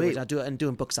 Afterwards, Sweet. and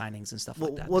doing book signings and stuff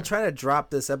like that. We'll try to drop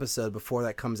this episode before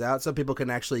that comes out, so people can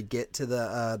actually get to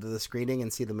the screening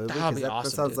and see the movie. That'd be 'cause awesome,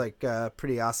 that sounds dude. like a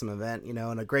pretty awesome event,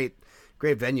 and a great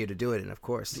venue to do it in, of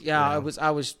course. Yeah, I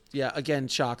was again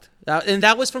shocked, and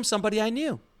that was from somebody I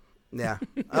knew. Yeah.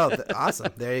 Oh,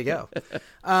 awesome. There you go. Hey,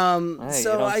 So you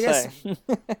don't I guess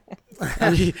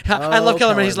say. I love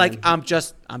Kellerman. He's like, Kellerman.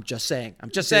 I'm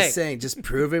just saying, just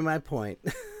proving my point.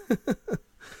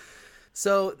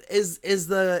 So is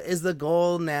the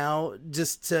goal now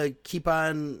just to keep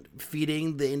on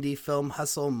feeding the Indie Film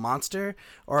Hustle monster,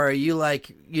 or are you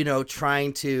like,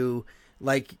 trying to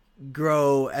like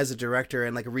grow as a director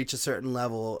and like reach a certain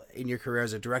level in your career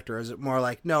as a director? Or is it more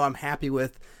like, no, I'm happy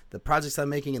with the projects I'm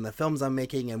making and the films I'm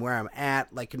making and where I'm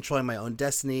at, like controlling my own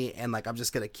destiny, and like I'm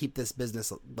just gonna keep this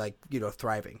business like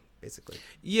thriving, basically?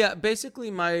 Yeah,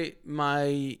 basically my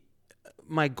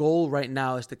goal right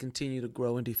now is to continue to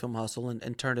grow Indie Film Hustle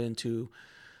and turn it into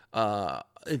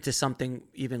something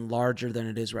even larger than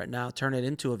it is right now. Turn it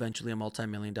into eventually a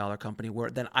multi-million-dollar company where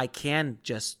then I can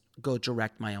just go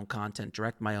direct my own content,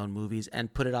 direct my own movies,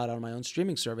 and put it out on my own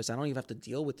streaming service. I don't even have to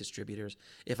deal with distributors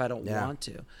if I don't want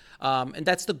to. And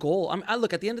that's the goal.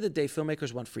 Look, at the end of the day,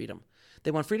 filmmakers want freedom. They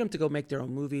want freedom to go make their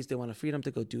own movies. They want freedom to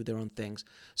go do their own things.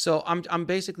 So I'm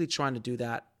basically trying to do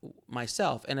that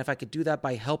myself. And if I could do that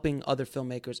by helping other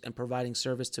filmmakers and providing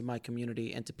service to my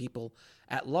community and to people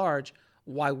at large,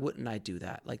 why wouldn't I do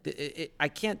that? Like I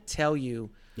can't tell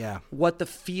you what the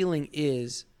feeling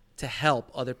is to help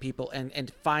other people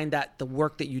and find that the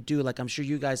work that you do, like I'm sure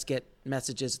you guys get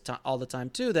messages all the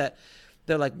time too, that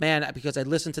they're like, man, because I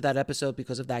listened to that episode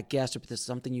because of that guest or because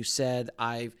something you said,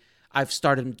 I've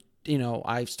started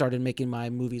I started making my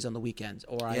movies on the weekends,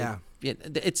 or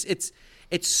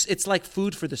it's like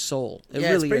food for the soul. It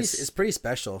really is. It's pretty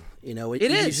special. You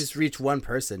just reach one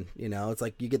person. It's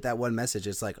like you get that one message.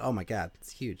 It's like, oh my God,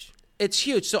 it's huge. It's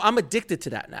huge. So I'm addicted to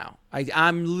that now.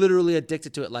 I'm literally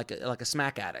addicted to it like a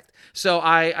smack addict. So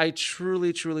I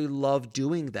truly, truly love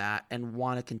doing that and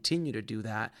want to continue to do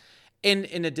that.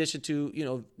 In addition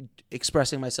to,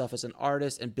 expressing myself as an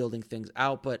artist and building things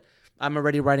out. But I'm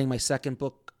already writing my second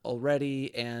book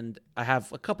already, and I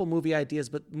have a couple movie ideas,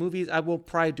 but movies, I will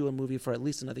probably do a movie for at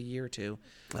least another year or two.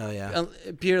 Oh, yeah.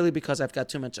 Purely because I've got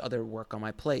too much other work on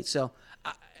my plate. So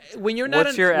when you're not...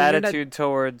 What's your attitude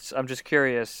towards, I'm just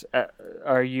curious,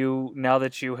 are you, now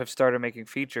that you have started making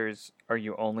features, are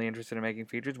you only interested in making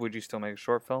features? Would you still make a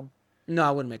short film? No,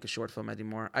 I wouldn't make a short film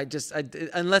anymore. It just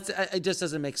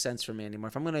doesn't make sense for me anymore.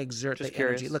 If I'm going to exert the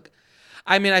energy, look,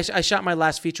 I mean, I shot my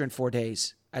last feature in 4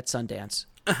 days at Sundance.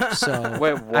 So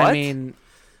wait, what? I mean,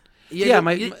 you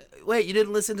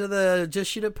didn't listen to the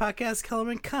Just Shoot It podcast,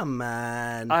 Kellerman? Come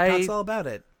on, tell us all about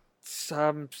it.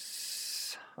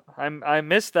 I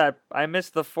missed that. I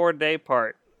missed the 4-day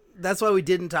part. That's why we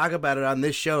didn't talk about it on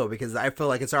this show, because I feel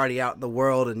like it's already out in the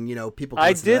world and people can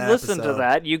listen to that listen episode. to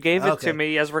that. You gave it to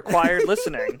me as required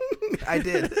listening. I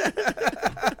did.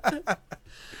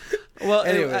 Well,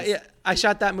 anyway, I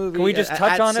shot that movie. Can we just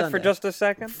touch on Sunday. it for just a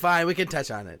second? Fine, we can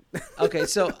touch on it. Okay,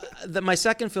 so my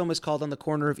second film is called On the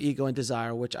Corner of Ego and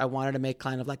Desire, which I wanted to make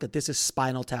kind of like this is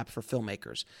Spinal Tap for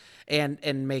filmmakers,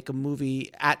 and make a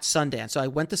movie at Sundance. So I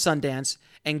went to Sundance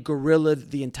and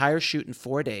guerrillaed the entire shoot in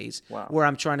 4 days, where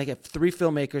I'm trying to get 3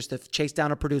 filmmakers to chase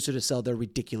down a producer to sell their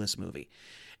ridiculous movie.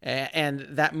 And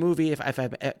that movie,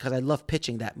 because I love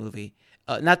pitching that movie,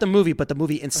 not the movie, but the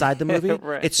movie inside the movie.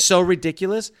 Right. It's so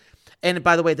ridiculous. And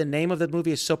by the way, the name of the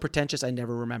movie is so pretentious, I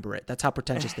never remember it. That's how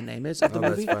pretentious the name is of the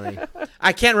movie. That's funny.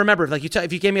 I can't remember. Like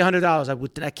if you gave me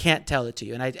 $100, I can't tell it to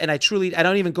you. And I truly, I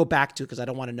don't even go back to it because I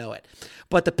don't want to know it.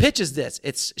 But the pitch is this: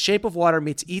 it's Shape of Water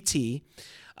meets E.T.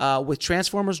 With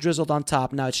Transformers drizzled on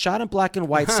top. Now it's shot in black and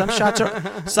white. Some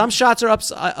shots are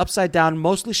upside down,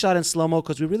 mostly shot in slow mo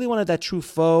because we really wanted that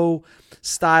Truffaut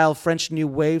style French New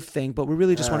Wave thing, but we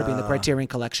really just want to be in the Criterion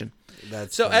Collection.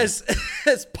 That's so funny.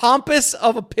 as pompous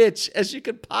of a pitch as you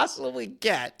could possibly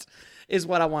get is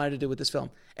what I wanted to do with this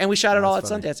film, and we shot it all at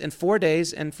Sundance in 4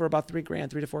 days and for about $3,000, $3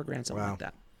 to $4,000, something like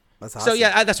that. That's awesome. So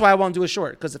yeah, that's why I won't do a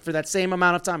short, because for that same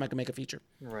amount of time I can make a feature.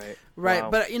 Right. Wow.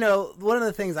 But one of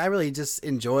the things I really just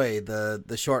enjoy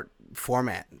the short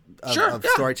format of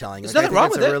storytelling. There's nothing wrong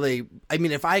with it. Really, I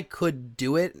mean, if I could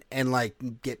do it and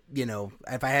get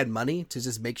if I had money to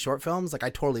just make short films, I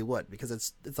totally would, because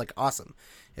it's awesome.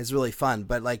 It's really fun.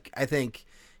 But I think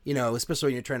especially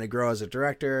when you're trying to grow as a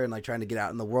director and trying to get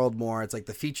out in the world more, it's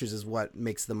the features is what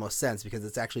makes the most sense, because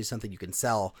it's actually something you can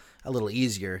sell a little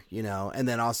easier, and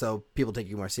then also people take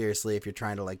you more seriously if you're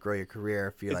trying to grow your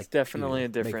career. If you're it's definitely a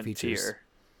different tier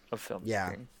of film.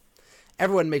 Yeah.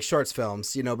 Everyone makes short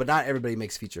films, but not everybody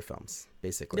makes feature films,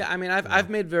 basically. Yeah, I mean, I've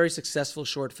made very successful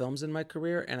short films in my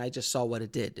career, and I just saw what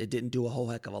it did. It didn't do a whole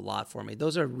heck of a lot for me.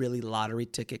 Those are really lottery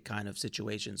ticket kind of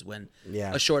situations when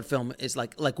a short film is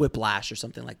like Whiplash or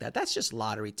something like that. That's just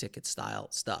lottery ticket style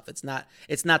stuff. It's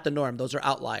not the norm. Those are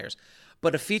outliers.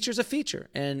 But a feature's a feature,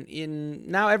 and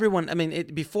now everyone. I mean,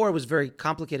 before it was very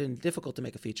complicated and difficult to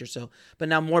make a feature. But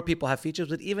now more people have features.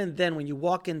 But even then, when you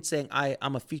walk in saying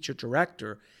I'm a feature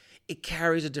director, it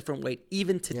carries a different weight,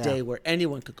 even today, where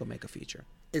anyone could go make a feature.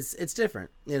 It's different,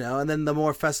 and then the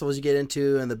more festivals you get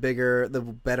into and the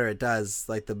better it does,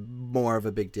 the more of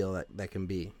a big deal that can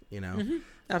be, Mm-hmm.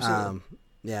 Absolutely.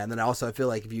 And then also I feel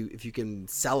like if you can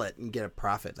sell it and get a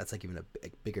profit, that's even a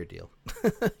bigger deal,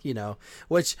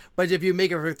 but if you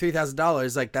make it for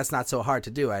 $3,000, that's not so hard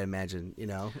to do, I imagine,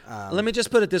 Let me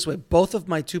just put it this way. Both of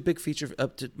my two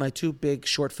big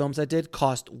short films I did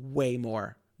cost way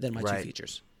more than my 2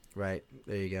 features. Right.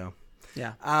 There you go.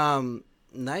 Yeah.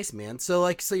 Nice, man. So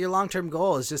your long-term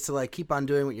goal is just to keep on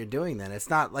doing what you're doing then. It's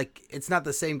not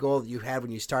the same goal that you had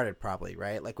when you started, probably,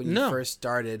 right? When you first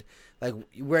started,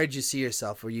 where did you see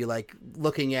yourself? Were you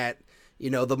looking at,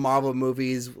 the Marvel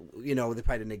movies, they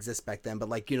probably didn't exist back then, but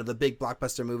the big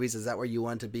blockbuster movies, is that where you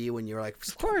wanted to be when you were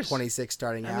of course 26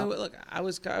 starting out? Look, I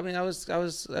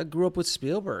grew up with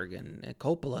Spielberg and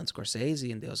Coppola and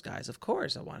Scorsese and those guys. Of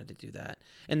course I wanted to do that.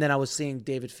 And then I was seeing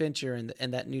David Fincher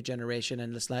and that new generation,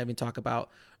 and let's not even talk about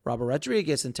Robert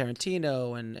Rodriguez and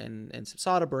Tarantino and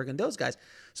Soderbergh and those guys.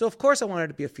 So of course I wanted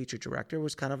to be a feature director. It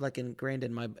was kind of ingrained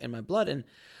in my blood. And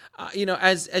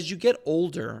as you get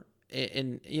older,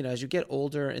 as you get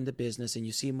older in the business and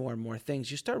you see more and more things,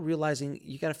 you start realizing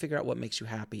you got to figure out what makes you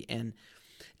happy. And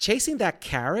chasing that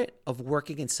carrot of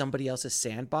working in somebody else's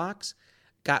sandbox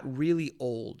got really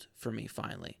old for me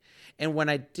finally. And when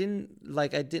I didn't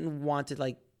want to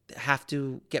like have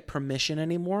to get permission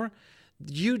anymore.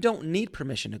 You don't need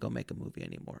permission to go make a movie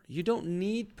anymore. You don't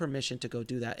need permission to go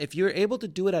do that. If you're able to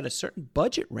do it at a certain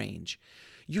budget range,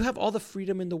 you have all the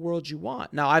freedom in the world you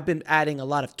want. Now, I've been adding a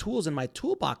lot of tools in my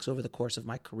toolbox over the course of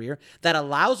my career that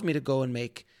allows me to go and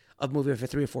make a movie for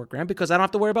 $3 or $4 because I don't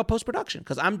have to worry about post-production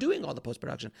because I'm doing all the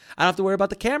post-production. I don't have to worry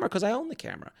about the camera because I own the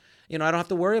camera. I don't have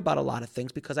to worry about a lot of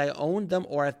things because I own them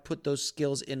or I've put those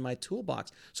skills in my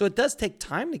toolbox. So it does take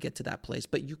time to get to that place,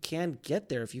 but you can get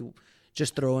there if you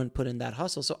just put in that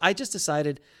hustle. So I just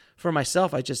decided for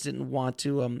myself, I just didn't want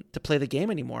to play the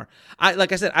game anymore.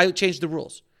 Like I said, I changed the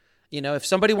rules. If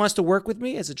somebody wants to work with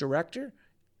me as a director,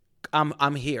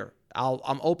 I'm here.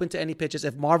 I'm open to any pitches.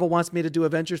 If Marvel wants me to do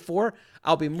Avengers 4,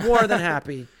 I'll be more than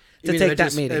happy to take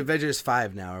that meeting. Avengers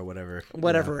 5 now or whatever.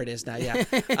 Whatever it is now,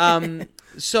 yeah.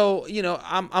 So,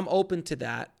 I'm open to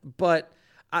that. But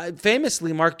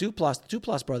famously, Mark Duplass, the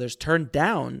Duplass brothers, turned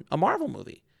down a Marvel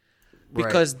movie.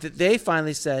 Because they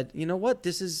finally said, you know what,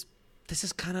 this is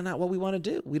kind of not what we want to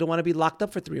do. We don't want to be locked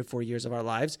up for 3 or 4 years of our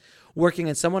lives working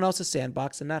in someone else's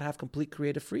sandbox and not have complete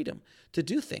creative freedom to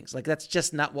do things. Like, that's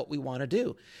just not what we want to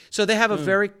do. So they have a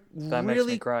that makes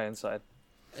me cry inside.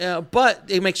 But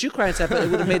it makes you cry inside, but it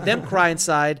would have made them cry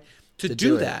inside to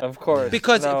do that. Of course.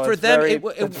 Because for them,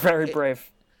 it's very brave.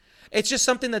 It's just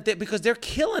something that because they're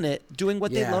killing it doing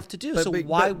what they love to do. So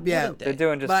why wouldn't they? They're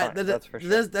doing just fine. That's for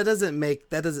sure.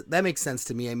 That makes sense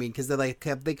to me. I mean, because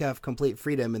they have complete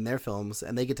freedom in their films,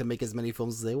 and they get to make as many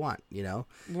films as they want.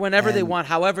 Whenever they want,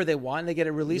 however they want, and they get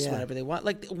it released whenever they want.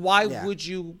 Like, why would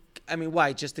you? I mean,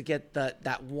 why just to get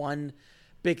that one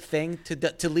big thing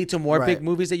to lead to more big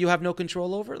movies that you have no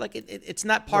control over? Like, it's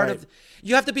not part of.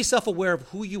 You have to be self-aware of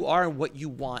who you are and what you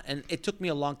want. And it took me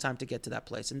a long time to get to that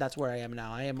place, and that's where I am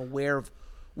now. I am aware of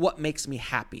what makes me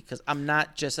happy because I'm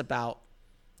not just about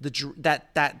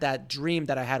that dream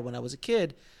that I had when I was a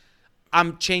kid.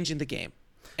 I'm changing the game,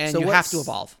 and you have to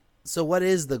evolve. So what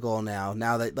is the goal now?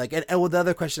 Now that and the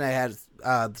other question I had,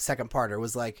 the second parter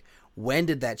was like, when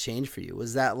did that change for you?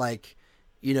 Was that like,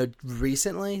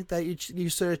 recently that you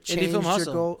sort of changed your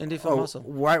goal? Indie Film Hustle.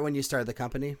 Right when you started the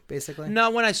company, basically?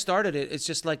 No, when I started it, it's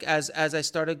just like as I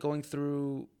started going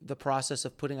through the process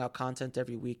of putting out content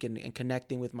every week and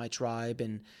connecting with my tribe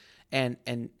and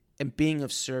being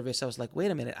of service, I was like,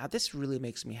 wait a minute, this really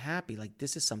makes me happy. Like,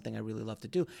 this is something I really love to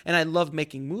do. And I love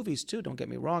making movies too, don't get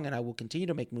me wrong, and I will continue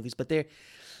to make movies, but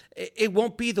it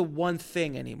won't be the one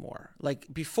thing anymore. Like,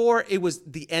 before it was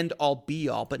the end all be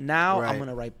all, but now I'm going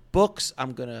to write books.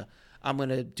 I'm going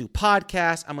to do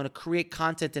podcasts. I'm going to create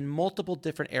content in multiple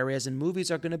different areas, and movies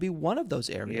are going to be one of those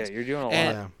areas. Yeah, you're doing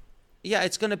a lot. Yeah,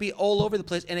 it's going to be all over the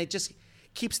place, and it just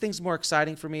keeps things more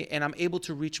exciting for me, and I'm able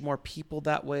to reach more people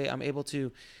that way. I'm able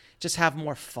to just have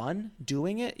more fun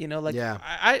doing it,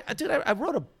 I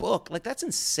wrote a book. Like, that's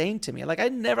insane to me. Like,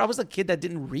 I was a kid that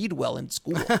didn't read well in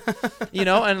school,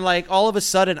 and like all of a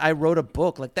sudden I wrote a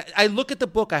book like that. I look at the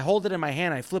book, I hold it in my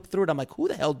hand, I flip through it. I'm like, who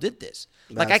the hell did this?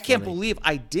 Like, I can't believe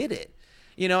I did it,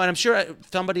 and I'm sure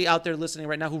somebody out there listening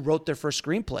right now who wrote their first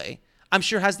screenplay, I'm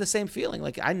sure has the same feeling.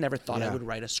 Like, I never thought I would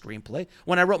write a screenplay.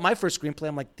 When I wrote my first screenplay,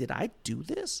 I'm like, did I do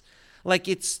this? Like,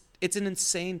 it's an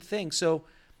insane thing. So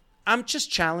I'm just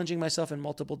challenging myself in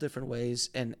multiple different ways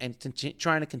and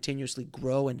trying to continuously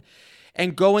grow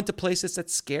and go into places that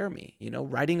scare me.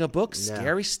 Writing a book,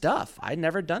 scary stuff. I'd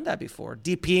never done that before.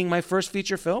 DPing my first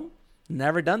feature film,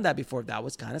 never done that before. That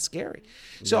was kind of scary.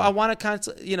 So I want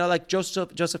to like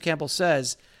Joseph Campbell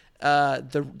says,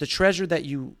 the treasure that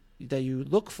you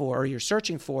look for or you're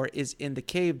searching for is in the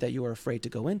cave that you are afraid to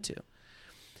go into.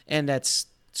 And that's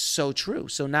so true.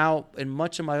 So now in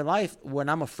much of my life, when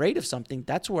I'm afraid of something,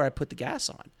 that's where I put the gas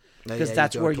on, because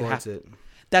that's where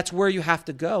you have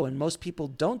to go. And most people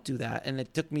don't do that. And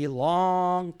it took me a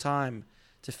long time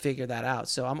to figure that out.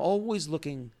 So I'm always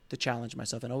looking to challenge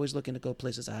myself and always looking to go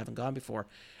places I haven't gone before.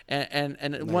 And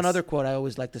nice. One other quote I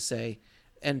always like to say,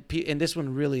 and this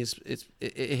one really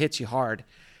it hits you hard,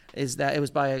 is that it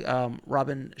was by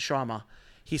Robin Sharma.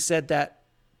 He said that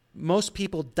most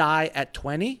people die at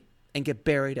 20 and get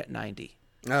buried at 90.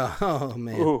 Oh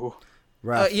man. Ooh.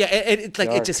 Right. Yeah, it's like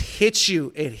it just hits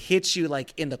you. It hits you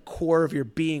like in the core of your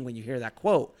being when you hear that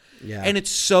quote. Yeah. And it's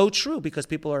so true, because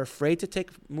people are afraid to take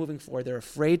moving forward. They're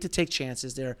afraid to take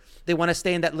chances. They want to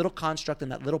stay in that little construct, in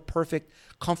that little perfect,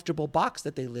 comfortable box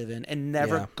that they live in, and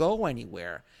never go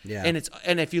anywhere. Yeah.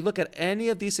 And if you look at any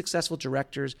of these successful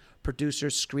directors,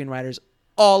 producers, screenwriters,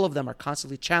 All of them are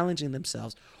constantly challenging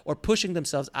themselves or pushing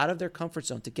themselves out of their comfort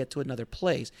zone to get to another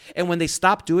place. And when they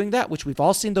stop doing that, which we've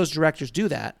all seen those directors do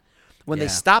that, when they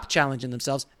stop challenging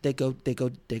themselves, they go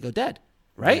dead,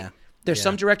 right? Yeah. There's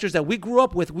some directors that we grew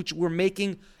up with, which were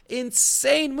making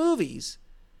insane movies.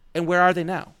 And where are they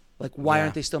now? Like, why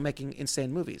aren't they still making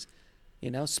insane movies?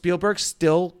 You know, Spielberg's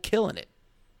still killing it.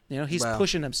 You know, he's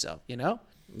pushing himself, you know?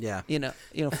 Yeah. You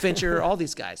know, Fincher, all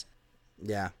these guys.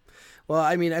 Yeah. Well,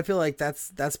 I mean, I feel like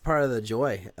that's part of the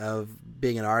joy of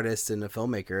being an artist and a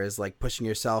filmmaker is like pushing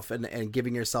yourself and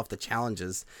giving yourself the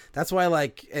challenges. That's why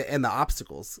and the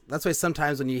obstacles. That's why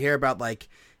sometimes when you hear about like,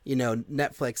 you know,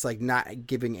 Netflix like not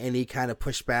giving any kind of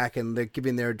pushback and they're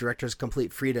giving their directors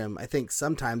complete freedom, I think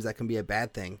sometimes that can be a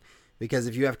bad thing, because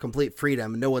if you have complete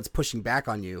freedom, no one's pushing back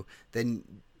on you, then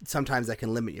sometimes that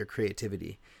can limit your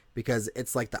creativity, because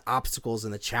it's like the obstacles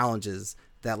and the challenges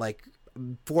that like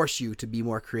force you to be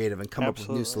more creative and come up with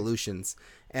new solutions.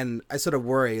 And I sort of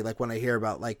worry, like when I hear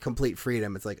about like complete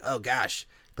freedom, it's like, oh gosh,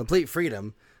 complete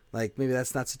freedom. Like maybe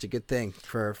that's not such a good thing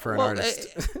for an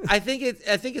artist. I think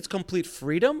it's complete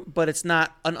freedom, but it's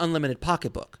not an unlimited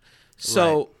pocketbook.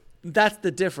 So that's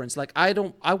the difference. Like I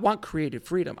want creative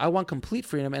freedom. I want complete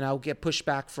freedom, and I'll get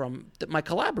pushback from my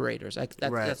collaborators.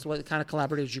 That's what kind of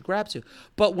collaborators you grab to.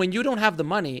 But when you don't have the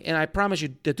money, and I promise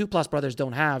you, the Duplass brothers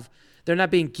they're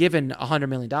not being given $100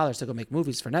 million to go make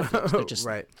movies for Netflix. They're just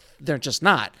they're just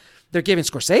not. They're giving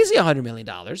Scorsese $100 million,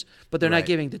 but they're not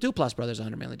giving the Duplass brothers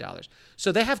 $100 million.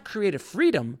 So they have creative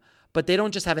freedom, but they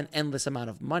don't just have an endless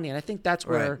amount of money. And I think that's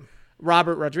where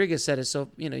Robert Rodriguez said is, so,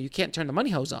 you know, you can't turn the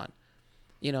money hose on,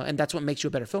 you know, and that's what makes you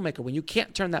a better filmmaker. When you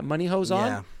can't turn that money hose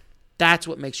on, that's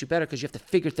what makes you better, because you have to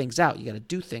figure things out. You got to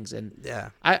do things. And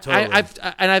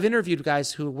I've interviewed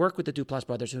guys who work with the Duplass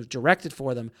brothers, who've directed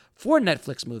for them for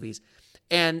Netflix movies.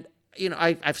 And, you know,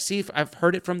 I've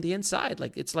heard it from the inside.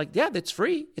 Like, it's like, yeah, it's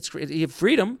free. You have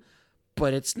freedom,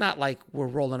 but it's not like we're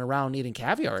rolling around eating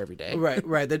caviar every day.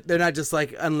 Right. They're not just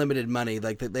like unlimited money.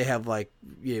 Like they have like,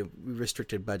 you know,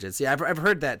 restricted budgets. Yeah, I've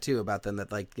heard that too about them,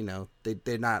 that like, you know,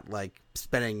 they're not like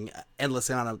spending endless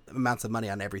amounts of money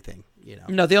on everything, you know.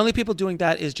 No, the only people doing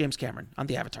that is James Cameron on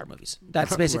the Avatar movies.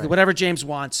 That's basically whatever James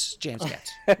wants, James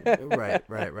gets. Right.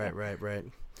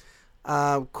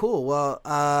 Cool. Well,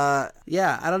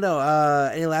 yeah, I don't know.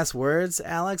 Any last words,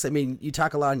 Alex? I mean, you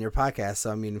talk a lot on your podcast,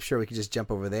 so I mean, I'm sure we could just jump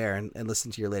over there and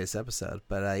listen to your latest episode.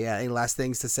 But yeah, any last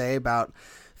things to say about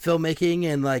filmmaking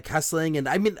and like hustling? And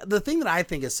I mean, the thing that I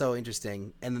think is so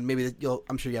interesting, and maybe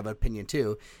I'm sure you have an opinion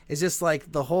too, is just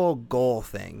like the whole goal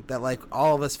thing that like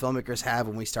all of us filmmakers have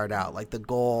when we start out, like the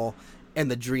goal and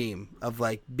the dream of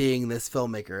like being this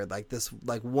filmmaker, like this,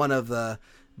 like one of the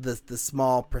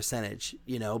small percentage,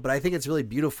 you know. But I think it's really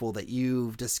beautiful that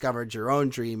you've discovered your own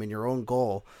dream and your own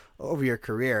goal over your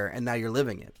career, and now you're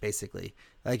living it basically.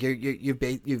 Like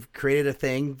you've created a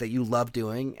thing that you love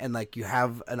doing, and like you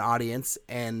have an audience,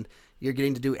 and you're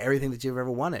getting to do everything that you've ever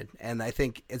wanted. And I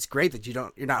think it's great that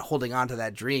you're not holding on to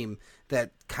that dream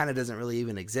that kind of doesn't really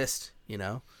even exist, you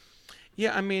know.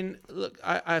 Yeah, I mean, look,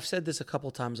 I've said this a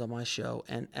couple times on my show,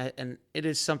 and it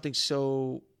is something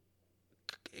so.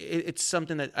 It's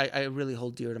something that I really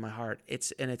hold dear to my heart.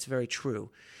 It's very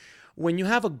true. When you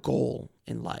have a goal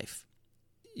in life,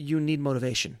 you need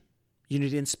motivation. You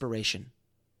need inspiration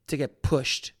to get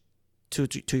pushed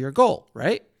to your goal,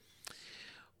 right?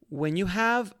 When you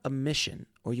have a mission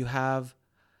or you have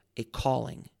a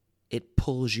calling, it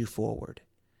pulls you forward.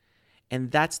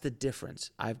 And that's the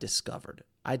difference I've discovered.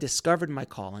 I discovered my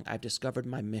calling. I've discovered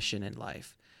my mission in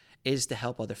life is to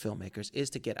help other filmmakers,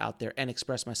 is to get out there and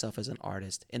express myself as an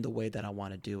artist in the way that I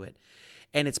want to do it.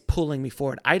 And it's pulling me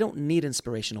forward. I don't need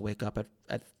inspiration to wake up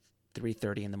at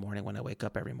 3:30 in the morning when I wake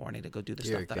up every morning to go do the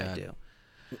stuff that I do.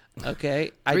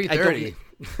 Okay? 3:30.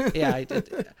 Yeah,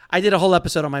 I did a whole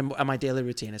episode on my daily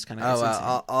routine. It's kind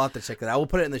of I'll have to check that out. We'll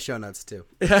put it in the show notes too.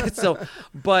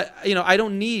 But you know, I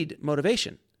don't need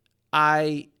motivation.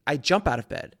 I jump out of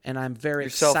bed and I'm very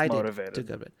excited to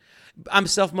go to bed. I'm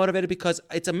self-motivated because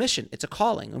it's a mission. It's a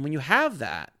calling. And when you have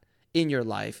that in your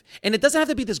life, and it doesn't have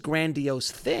to be this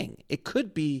grandiose thing. It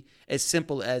could be as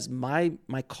simple as my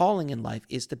calling in life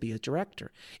is to be a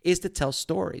director, is to tell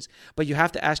stories. But you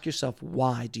have to ask yourself,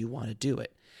 why do you want to do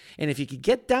it? And if you could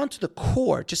get down to the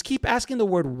core, just keep asking the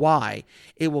word why,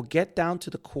 it will get down to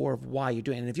the core of why you're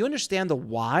doing it. And if you understand the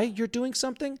why you're doing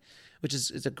something, which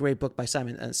is a great book by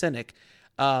Simon Sinek,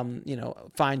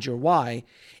 Find Your Why.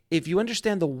 If you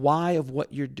understand the why of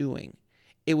what you're doing,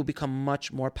 it will become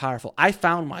much more powerful. I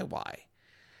found my why,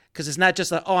 because it's not just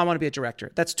like, oh, I want to be a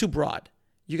director. That's too broad.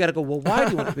 You got to go, well, why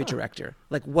do you want to be a director?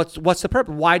 Like, what's the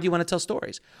purpose? Why do you want to tell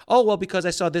stories? Oh, well, because I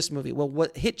saw this movie. Well,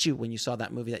 what hit you when you saw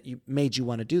that movie that made you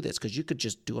want to do this? Because you could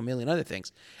just do a million other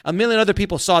things. A million other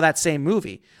people saw that same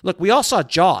movie. Look, we all saw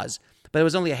Jaws, but there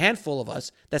was only a handful of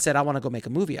us that said, I want to go make a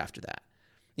movie after that.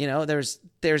 You know, there's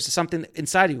something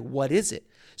inside of you. What is it?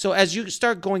 So as you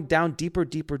start going down deeper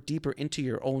into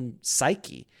your own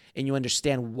psyche and you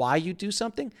understand why you do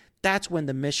something, that's when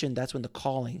the mission, that's when the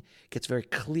calling gets very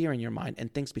clear in your mind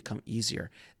and things become easier.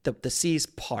 The seas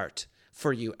part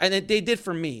for you. And they did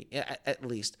for me, at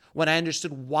least, when I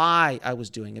understood why I was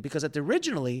doing it. Because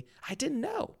originally, I didn't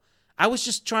know. I was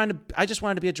just I just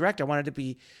wanted to be a director. I wanted to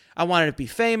be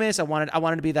famous. I wanted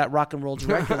to be that rock and roll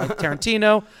director like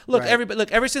Tarantino. Look,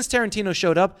 right. Ever since Tarantino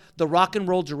showed up, the rock and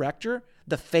roll director,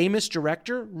 the famous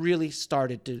director, really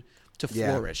started to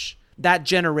flourish. That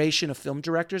generation of film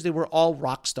directors, they were all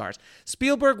rock stars.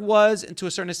 Spielberg was, and to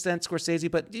a certain extent, Scorsese,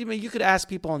 but you could ask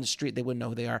people on the street, they wouldn't know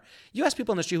who they are. You ask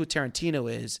people on the street who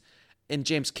Tarantino is, and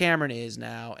James Cameron is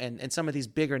now, and some of these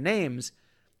bigger names,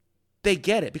 they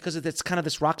get it because it's kind of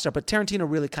this rock star. But Tarantino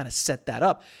really kind of set that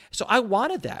up. So I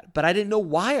wanted that, but I didn't know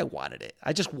why I wanted it.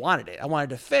 I just wanted it. I wanted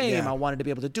the fame. Yeah. I wanted to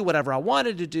be able to do whatever I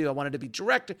wanted to do. I wanted to be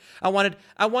director. I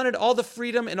wanted all the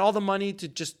freedom and all the money to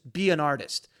just be an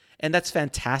artist. And that's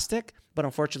fantastic, but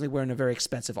unfortunately, we're in a very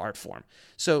expensive art form.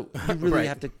 So you really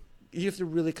have to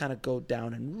really kind of go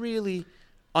down and really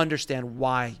understand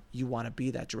why you want to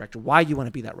be that director, why you want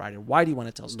to be that writer, why do you want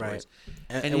to tell stories,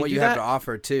 right. and what you have to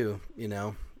offer too, you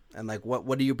know, and like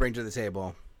what do you bring to the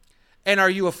table? And are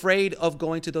you afraid of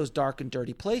going to those dark and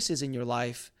dirty places in your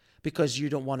life because you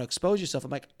don't want to expose yourself? I'm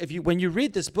like, when you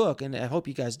read this book, and I hope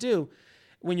you guys do,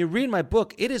 when you read my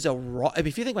book, it is a raw. I mean,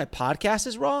 if you think my podcast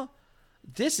is raw,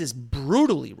 this is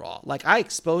brutally raw. Like I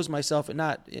expose myself, and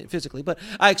not physically, but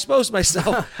I expose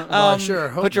myself. Sure.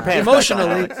 Put your pants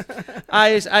emotionally.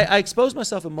 I expose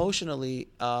myself emotionally,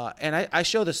 and I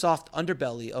show the soft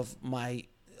underbelly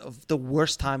of the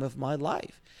worst time of my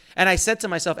life. And I said to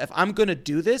myself, if I'm going to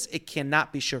do this, it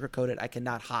cannot be sugarcoated. I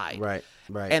cannot hide.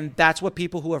 Right. And that's what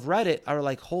people who have read it are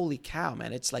like, holy cow,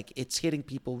 man! It's like it's hitting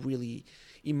people really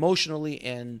emotionally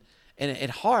and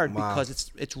hard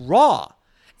because it's raw.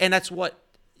 And that's what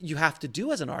you have to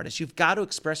do as an artist. You've got to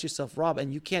express yourself raw,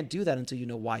 and you can't do that until you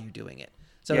know why you're doing it.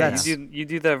 So you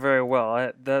do that very well.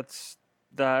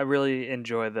 I really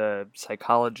enjoy the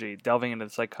psychology, delving into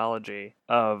the psychology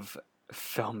of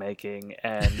filmmaking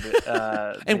and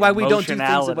and why we don't do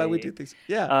things and why we do things.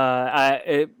 Yeah.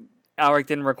 Alrik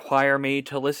didn't require me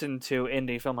to listen to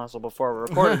Indie Film Hustle before we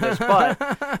recorded this, but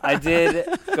I did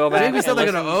go back. Maybe sound like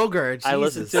an ogre. Jesus. I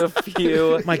listened to a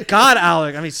few. My God,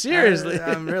 Alrik! I mean, seriously,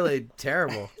 I'm really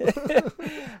terrible.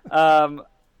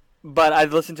 But I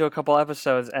listened to a couple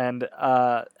episodes, and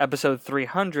episode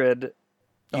 300,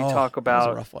 you talk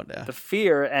about the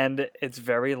fear, and it's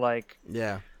very like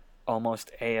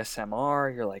almost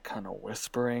ASMR. You're like kind of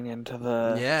whispering into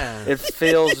the. Yeah. It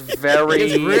feels very.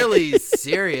 It's really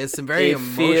serious and very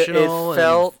emotional. It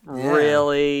felt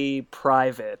really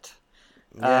private.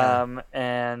 Yeah.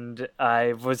 And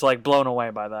I was like blown away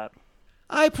by that.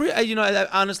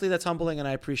 Honestly, that's humbling, and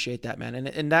I appreciate that, man. And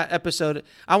in that episode,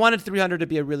 I wanted 300 to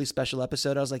be a really special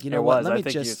episode. I was like, what? I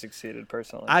think you succeeded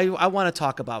personally. I want to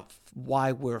talk about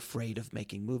why we're afraid of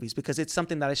making movies, because it's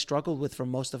something that I struggled with for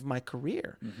most of my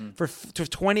career. Mm-hmm. For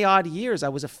 20 odd years, I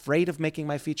was afraid of making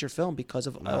my feature film because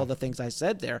of all the things I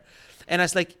said there. And I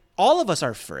was like, all of us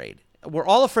are afraid. We're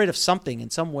all afraid of something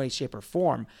in some way, shape, or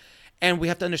form. And we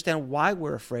have to understand why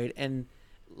we're afraid. And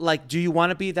like, do you want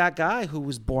to be that guy who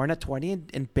was born at 20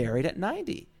 and buried at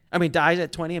 90? I mean, died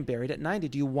at 20 and buried at 90.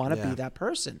 Do you want to be that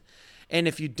person? And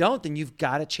if you don't, then you've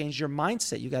got to change your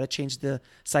mindset. You got to change the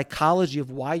psychology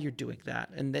of why you're doing that.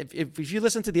 And if you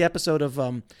listen to the episode of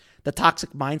The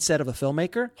Toxic Mindset of a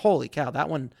Filmmaker, holy cow, that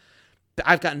one,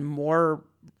 I've gotten more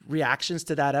reactions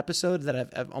to that episode than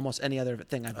I've almost any other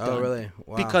thing I've done. Oh, really?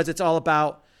 Wow. Because it's all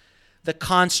about the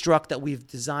construct that we've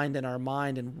designed in our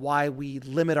mind and why we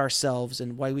limit ourselves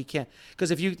and why we can't. Because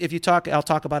if you talk, I'll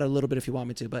talk about it a little bit if you want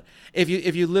me to. But if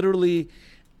you literally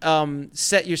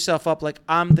set yourself up like,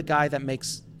 I'm the guy that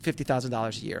makes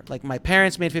 $50,000 a year. Like my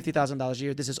parents made $50,000 a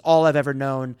year. This is all I've ever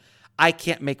known. I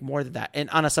can't make more than that. And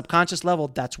on a subconscious level,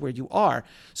 that's where you are.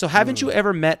 So haven't you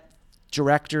ever met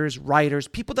directors, writers,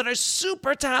 people that are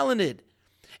super talented?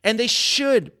 And they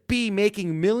should be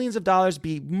making millions of dollars,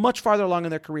 be much farther along in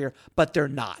their career, but they're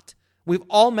not. We've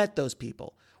all met those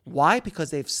people. Why? Because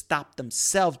they've stopped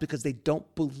themselves, because they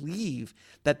don't believe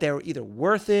that they're either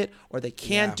worth it or they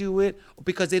can't do it, or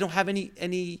because they don't have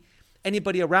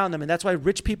anybody around them. And that's why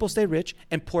rich people stay rich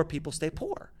and poor people stay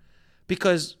poor.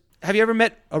 Because have you ever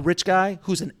met a rich guy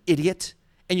who's an idiot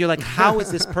And you're like, how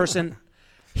is this person,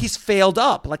 he's failed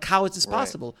up. Like, how is this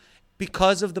possible?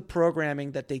 Because of the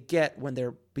programming that they get when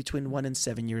they're between 1 and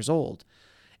 7 years old.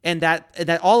 And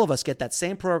that all of us get that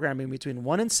same programming between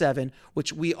 1 and 7,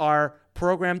 which we are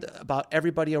programmed about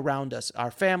everybody around us,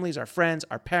 our families, our friends,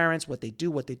 our parents, what they do,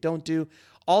 what they don't do.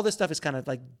 All this stuff is kind of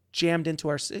like jammed into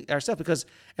our stuff because,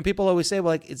 and people always say,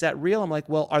 well, like, is that real? I'm like,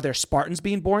 well, are there Spartans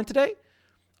being born today?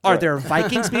 Are there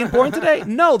Vikings being born today?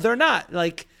 No, they're not.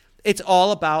 Like, it's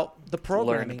all about the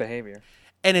programming. Learned behavior.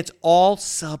 And it's all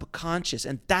subconscious.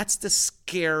 And that's the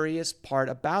scariest part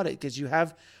about it, because you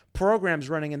have programs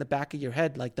running in the back of your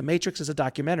head. Like The Matrix is a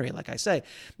documentary, like I say.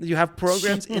 You have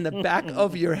programs in the back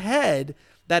of your head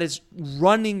that is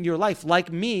running your life,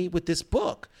 like me with this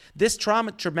book. This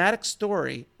traumatic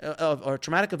story or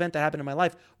traumatic event that happened in my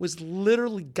life was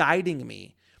literally guiding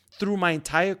me through my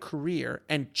entire career.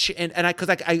 And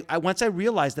I once I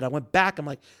realized that, I went back, I'm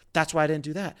like, that's why I didn't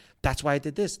do that. That's why I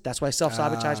did this. That's why I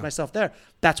self-sabotaged myself there.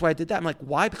 That's why I did that. I'm like,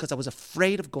 why? Because I was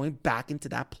afraid of going back into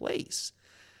that place.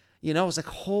 You know, I was like,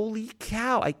 holy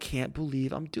cow, I can't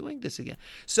believe I'm doing this again.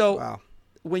 So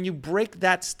when you break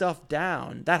that stuff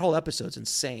down, that whole episode's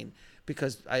insane,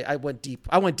 because I went deep.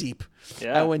 I went deep.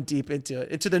 Yeah. I went deep into it,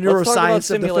 into the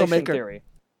neuroscience of the filmmaker. Theory.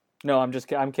 No, I'm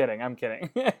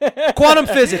kidding. Quantum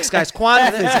physics, guys.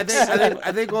 Quantum physics.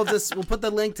 I think we'll put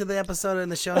the link to the episode in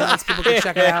the show notes. People can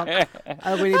check it out.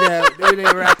 We need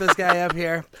to wrap this guy up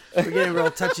here. We're getting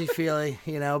real touchy-feely,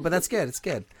 you know, but that's good. It's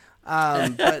good.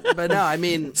 But no, I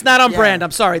mean, it's not on brand. I'm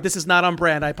sorry, this is not on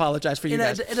brand. I apologize for you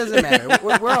guys. It doesn't matter.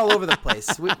 We're all over the place.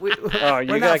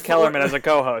 You got Kellerman as a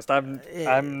co-host.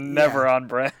 I'm never on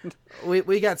brand.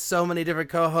 We got so many different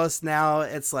co-hosts now.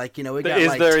 It's like, you know, we got.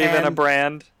 Is there even a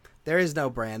brand? There is no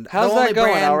brand. How's that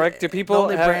going, Alrik? Do people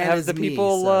have the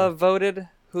people voted?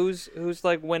 Who's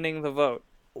like winning the vote?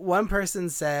 One person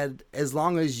said, as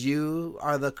long as you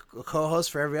are the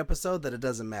co-host for every episode, that it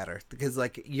doesn't matter, because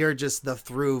like you're just the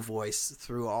through voice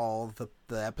through all the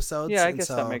episodes. Yeah, I guess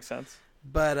that makes sense.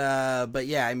 But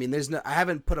yeah, I mean,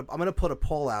 I'm gonna put a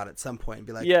poll out at some point and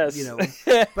be like, yes, you know,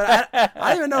 but I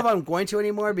don't even know if I'm going to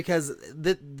anymore, because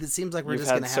it seems like we're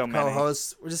just gonna have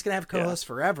co-hosts. We're just gonna have co-hosts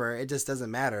forever. It just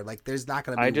doesn't matter. Like, there's not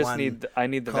gonna be I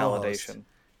need the co-host. Validation.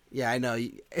 Yeah, I know.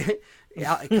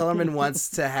 Kellerman wants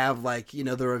to have, like, you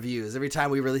know, the reviews. Every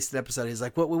time we release an episode, he's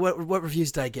like, what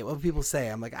reviews did I get? What do people say?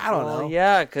 I'm like, I don't know.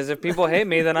 Yeah, because if people hate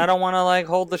me, then I don't want to, like,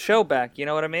 hold the show back. You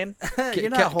know what I mean? You're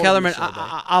not Kellerman,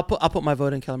 I'll put my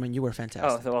vote in, Kellerman. You were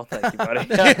fantastic. Oh, well, thank you,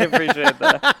 buddy. I appreciate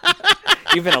that.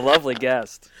 You've been a lovely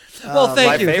guest. Well,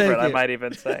 thank you. My favorite, thank you. I might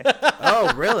even say.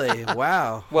 Oh, really?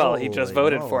 Wow. Well, he just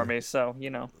voted for me, so, you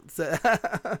know. There's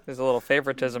a little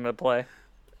favoritism at play.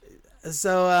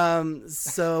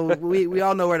 So we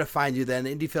all know where to find you then,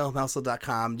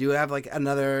 indiefilmhustle.com. Do you have like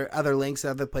other links,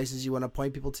 other places you want to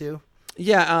point people to?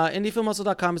 Yeah,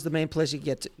 indiefilmhustle.com is the main place you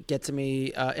can get to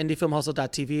me.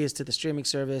 Indiefilmhustle.tv is to the streaming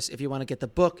service. If you want to get the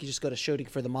book, you just go to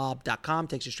shootingforthemob.com.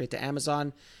 Takes you straight to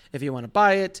Amazon if you want to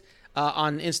buy it.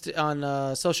 On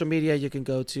social media, you can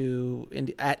go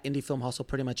to at indiefilmhustle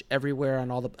pretty much everywhere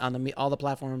on all the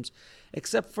platforms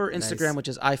except for Instagram, which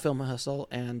is ifilmhustle,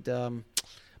 and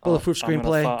Bulletproof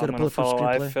Screenplay. Go to Bulletproof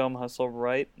Screenplay. I Film Hustle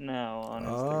right now on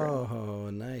Instagram. Oh,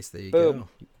 nice. There you go.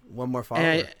 One more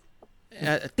follower.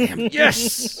 Damn.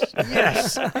 Yes.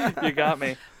 Yes. You got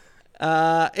me.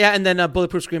 And then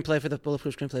Bulletproof Screenplay for the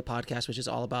Bulletproof Screenplay podcast, which is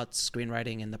all about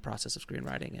screenwriting and the process of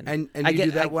screenwriting. And you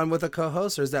do that one with a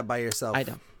co-host, or is that by yourself? I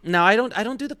don't. No, I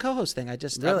don't do the co-host thing. I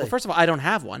just really? First of all, I don't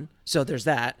have one, so there's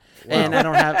that. Wow. And I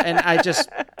don't have, and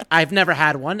I've never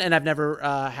had one, and I've never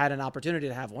had an opportunity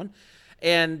to have one.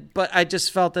 But I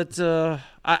just felt that,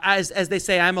 as they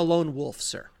say, I'm a lone wolf,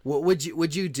 sir. Would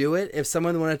you do it if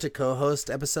someone wanted to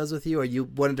co-host episodes with you, or you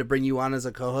wanted to bring you on as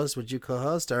a co-host? Would you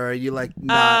co-host, or are you like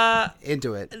not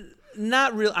into it?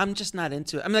 Not real. I'm just not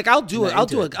into it. I'm like, I'll do it. I'll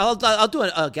do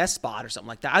a guest spot or something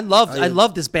like that. I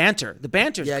love this banter. The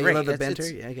banter's great. Yeah, you love the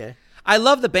banter. Yeah, okay. I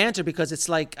love the banter because it's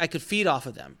like I could feed off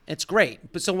of them. It's great.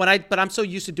 But I'm so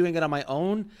used to doing it on my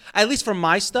own. At least for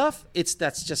my stuff,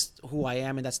 that's just who I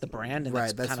am, and that's the brand, and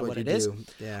that's kind of what it is.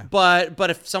 Yeah. But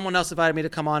if someone else invited me to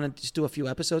come on and just do a few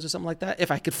episodes or something like that,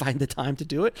 if I could find the time to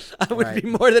do it, I would be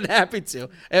more than happy to.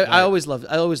 I always love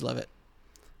it.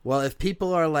 Well, if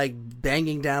people are like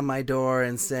banging down my door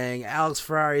and saying Alex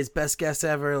Ferrari's best guest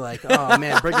ever, like, oh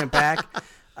man, bring him back.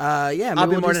 Yeah, I'll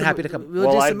be more than happy to come.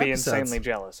 I'd be insanely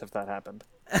jealous if that happened.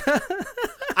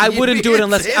 I wouldn't do it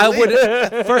unless I would.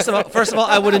 First of all,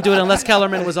 I wouldn't do it unless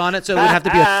Kellerman was on it. So it would have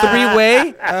to be a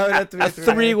three-way. Oh, it would have to be a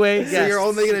three-way. So you're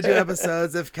only gonna do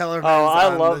episodes if Kellerman is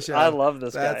on the show. I love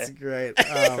this guy. That's great.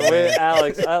 Wait,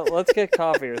 Alex, let's get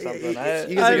coffee or something. You guys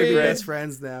are gonna be best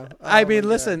friends now. I mean,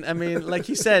 listen. I mean, like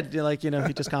he said,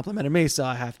 he just complimented me, so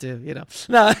I have to,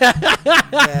 No.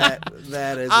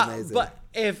 that is amazing. But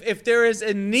if there is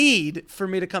a need for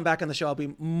me to come back on the show, I'll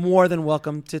be more than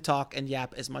welcome to talk and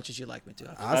yap as much as you'd like me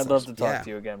to. Awesome. I'd love to talk to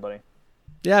you again, buddy.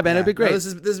 Yeah, man, it'd be great. No, this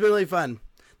has been really fun.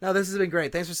 No, this has been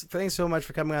great. Thanks so much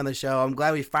for coming on the show. I'm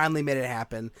glad we finally made it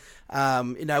happen.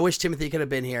 I wish Timothy could have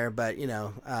been here, but he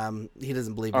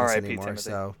doesn't believe in us anymore. Timothy.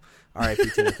 So, R.I.P.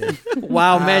 Timothy.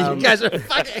 Wow, man, you guys are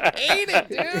fucking hating,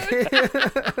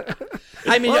 dude.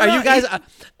 I mean, are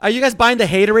you guys buying the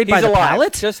haterade by the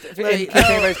pallet? Just in case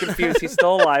anybody's confused, he's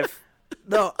still alive.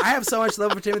 No, I have so much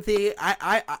love for Timothy.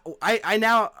 I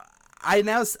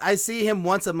see him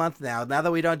once a month now. Now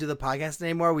that we don't do the podcast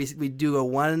anymore, we do a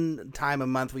one time a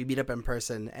month. We meet up in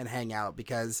person and hang out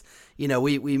because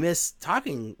we miss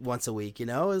talking once a week.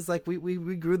 It's like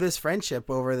we grew this friendship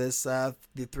over this the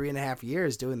 3.5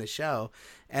 years doing the show,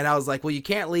 and I was like, well, you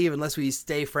can't leave unless we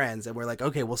stay friends. And we're like,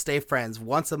 okay, we'll stay friends.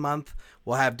 Once a month,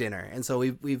 we'll have dinner. And so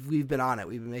we've been on it.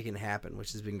 We've been making it happen,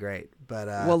 which has been great. But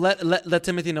well, let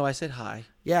Timothy know I said hi.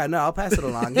 Yeah, no, I'll pass it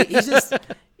along. He's just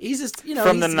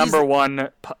from the number one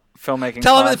filmmaking.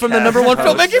 Tell him from the number one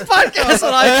filmmaking podcast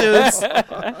on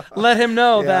iTunes. Let him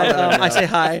know that I say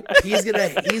hi. He's gonna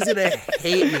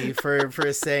hate me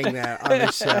for saying that on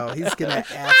the show. He's gonna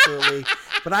absolutely.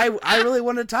 But I really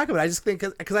wanted to talk about it. I just think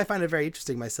because I find it very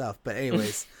interesting myself. But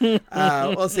anyways,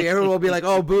 we'll see. Everyone will be like,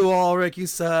 "Oh, boo, Alrik, you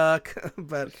suck."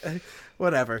 But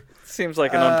whatever. Seems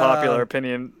like an unpopular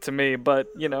opinion to me, but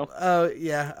Oh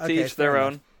yeah. Okay, to each their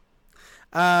own.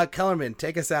 Kellerman,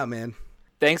 take us out, man.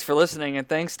 Thanks for listening, and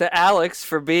thanks to Alex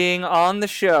for being on the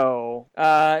show.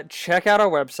 Check out our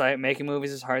website,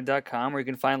 makingmoviesishard.com, where you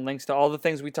can find links to all the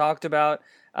things we talked about.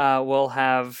 We'll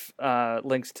have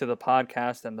links to the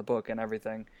podcast and the book and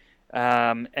everything.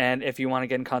 And if you want to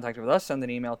get in contact with us, send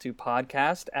an email to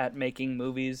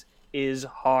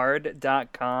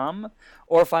podcast@makingmoviesishard.com,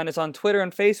 or find us on Twitter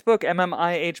and Facebook,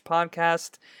 MMIH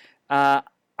Podcast.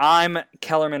 I'm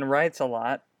Kellerman Writes a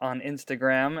Lot on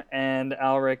Instagram, and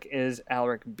Alrik is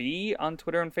Alrik B on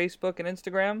Twitter and Facebook and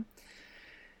Instagram.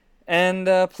 And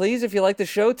please, if you like the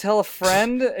show, tell a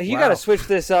friend. You got to switch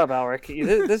this up, Alrik.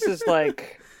 This is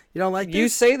like you don't like this? You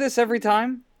say this every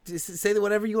time. Just say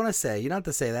whatever you want to say. You don't have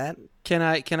to say that. Can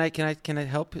I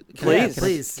help?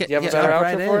 Please. Do you have a better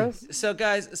outro for us?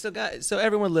 So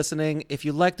everyone listening, if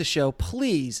you like the show,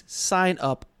 please sign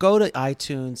up. Go to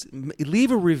iTunes,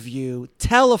 leave a review,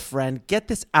 tell a friend, get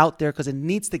this out there because it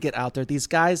needs to get out there. These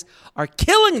guys are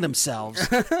killing themselves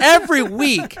every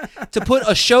week to put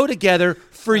a show together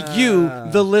for you,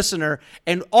 the listener,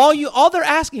 and all they're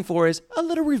asking for is a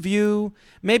little review.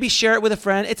 Maybe share it with a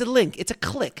friend. It's a link. It's a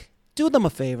click. Do them a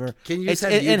favor. Can you just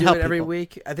have you do it every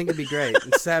week? I think it'd be great.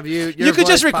 Just have you. You could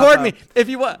just record me if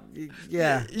you want.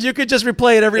 Yeah. You could just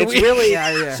replay it every week. Really,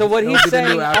 yeah. So what he's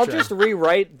saying, I'll just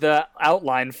rewrite the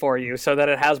outline for you so that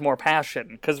it has more passion.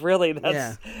 Because really,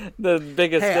 that's the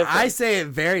biggest difference. I say it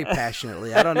very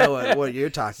passionately. I don't know what you're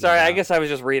talking Sorry, about. I guess I was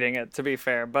just reading it, to be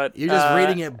fair. But you're just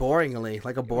reading it boringly,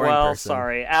 like a boring person. Well,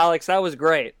 sorry. Alex, that was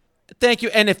great. Thank you.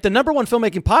 And if the number one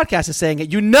filmmaking podcast is saying it,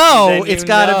 it's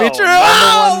got to be true.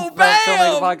 Number one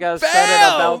filmmaking podcast said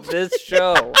it about this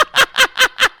show.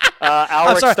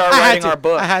 Alrik, start writing our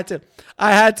book. I had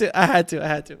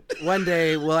to. One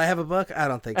day, will I have a book? I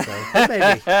don't think so. But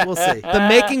maybe. We'll see. The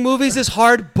Making Movies is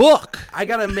Hard book. I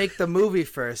got to make the movie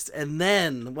first. And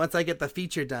then, once I get the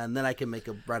feature done, then I can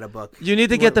write a book. You need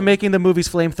to get the Making the Movies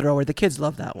Flamethrower. The kids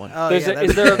love that one. Oh, is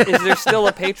there still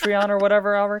a Patreon or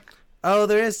whatever, Alrik? Oh,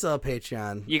 there is still a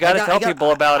Patreon. You got to tell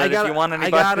people about it if you want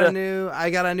anybody.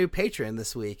 I got a new patron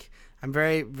this week. I'm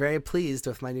very, very pleased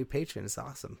with my new patron. It's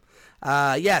awesome.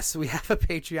 Yes, we have a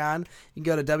Patreon. You can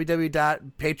go to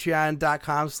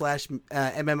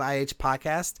www.patreon.com/MMIH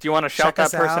podcast. Do you want to shout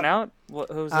that person out?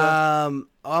 Who's I'm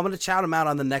going to shout him out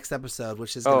on the next episode,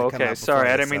 which is going to come out. Sorry,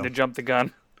 I didn't mean to jump the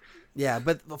gun. Yeah,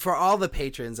 but for all the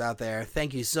patrons out there,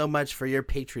 thank you so much for your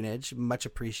patronage. Much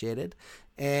appreciated.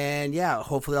 And yeah,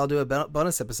 hopefully I'll do a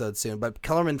bonus episode soon. But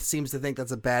Kellerman seems to think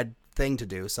that's a bad thing to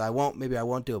do, so I won't do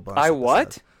a bonus episode.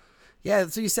 What? Yeah,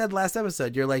 so you said last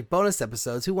episode. You're like, bonus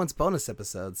episodes? Who wants bonus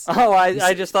episodes? Oh,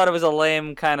 I just thought it was a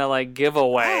lame kind of like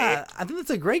giveaway. I think that's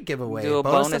a great giveaway. Do a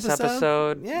bonus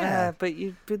episode? Yeah. But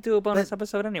you do a bonus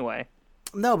episode anyway.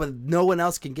 No, but no one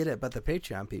else can get it but the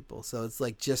Patreon people. So it's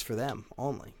like just for them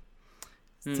only.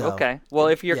 So, okay. Well,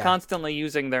 if you're yeah. constantly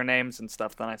using their names and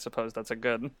stuff, then I suppose that's a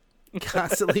good.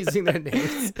 Constantly using their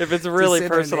names. If it's really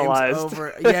personalized.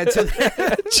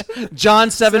 John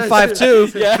 752.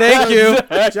 Thank you.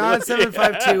 John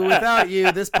 752. Without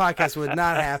you, this podcast would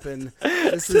not happen.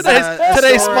 This is,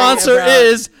 today's sponsor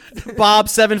is Bob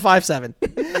 757.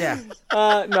 Yeah.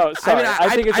 No, sorry.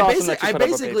 I think it's awesome that you I put up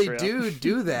a basically Patreon.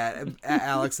 do that,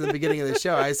 Alex, in the beginning of the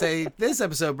show. I say this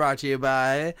episode brought to you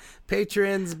by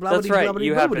patrons. Blah, That's right. blah, blah,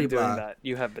 You blah, have blah, been blah. doing that.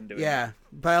 You have been doing that. Yeah,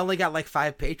 but I only got like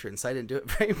 5 patrons, so I didn't do it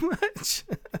very much.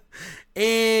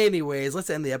 Anyways, let's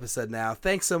end the episode now.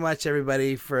 Thanks so much,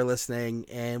 everybody, for listening,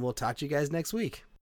 and we'll talk to you guys next week.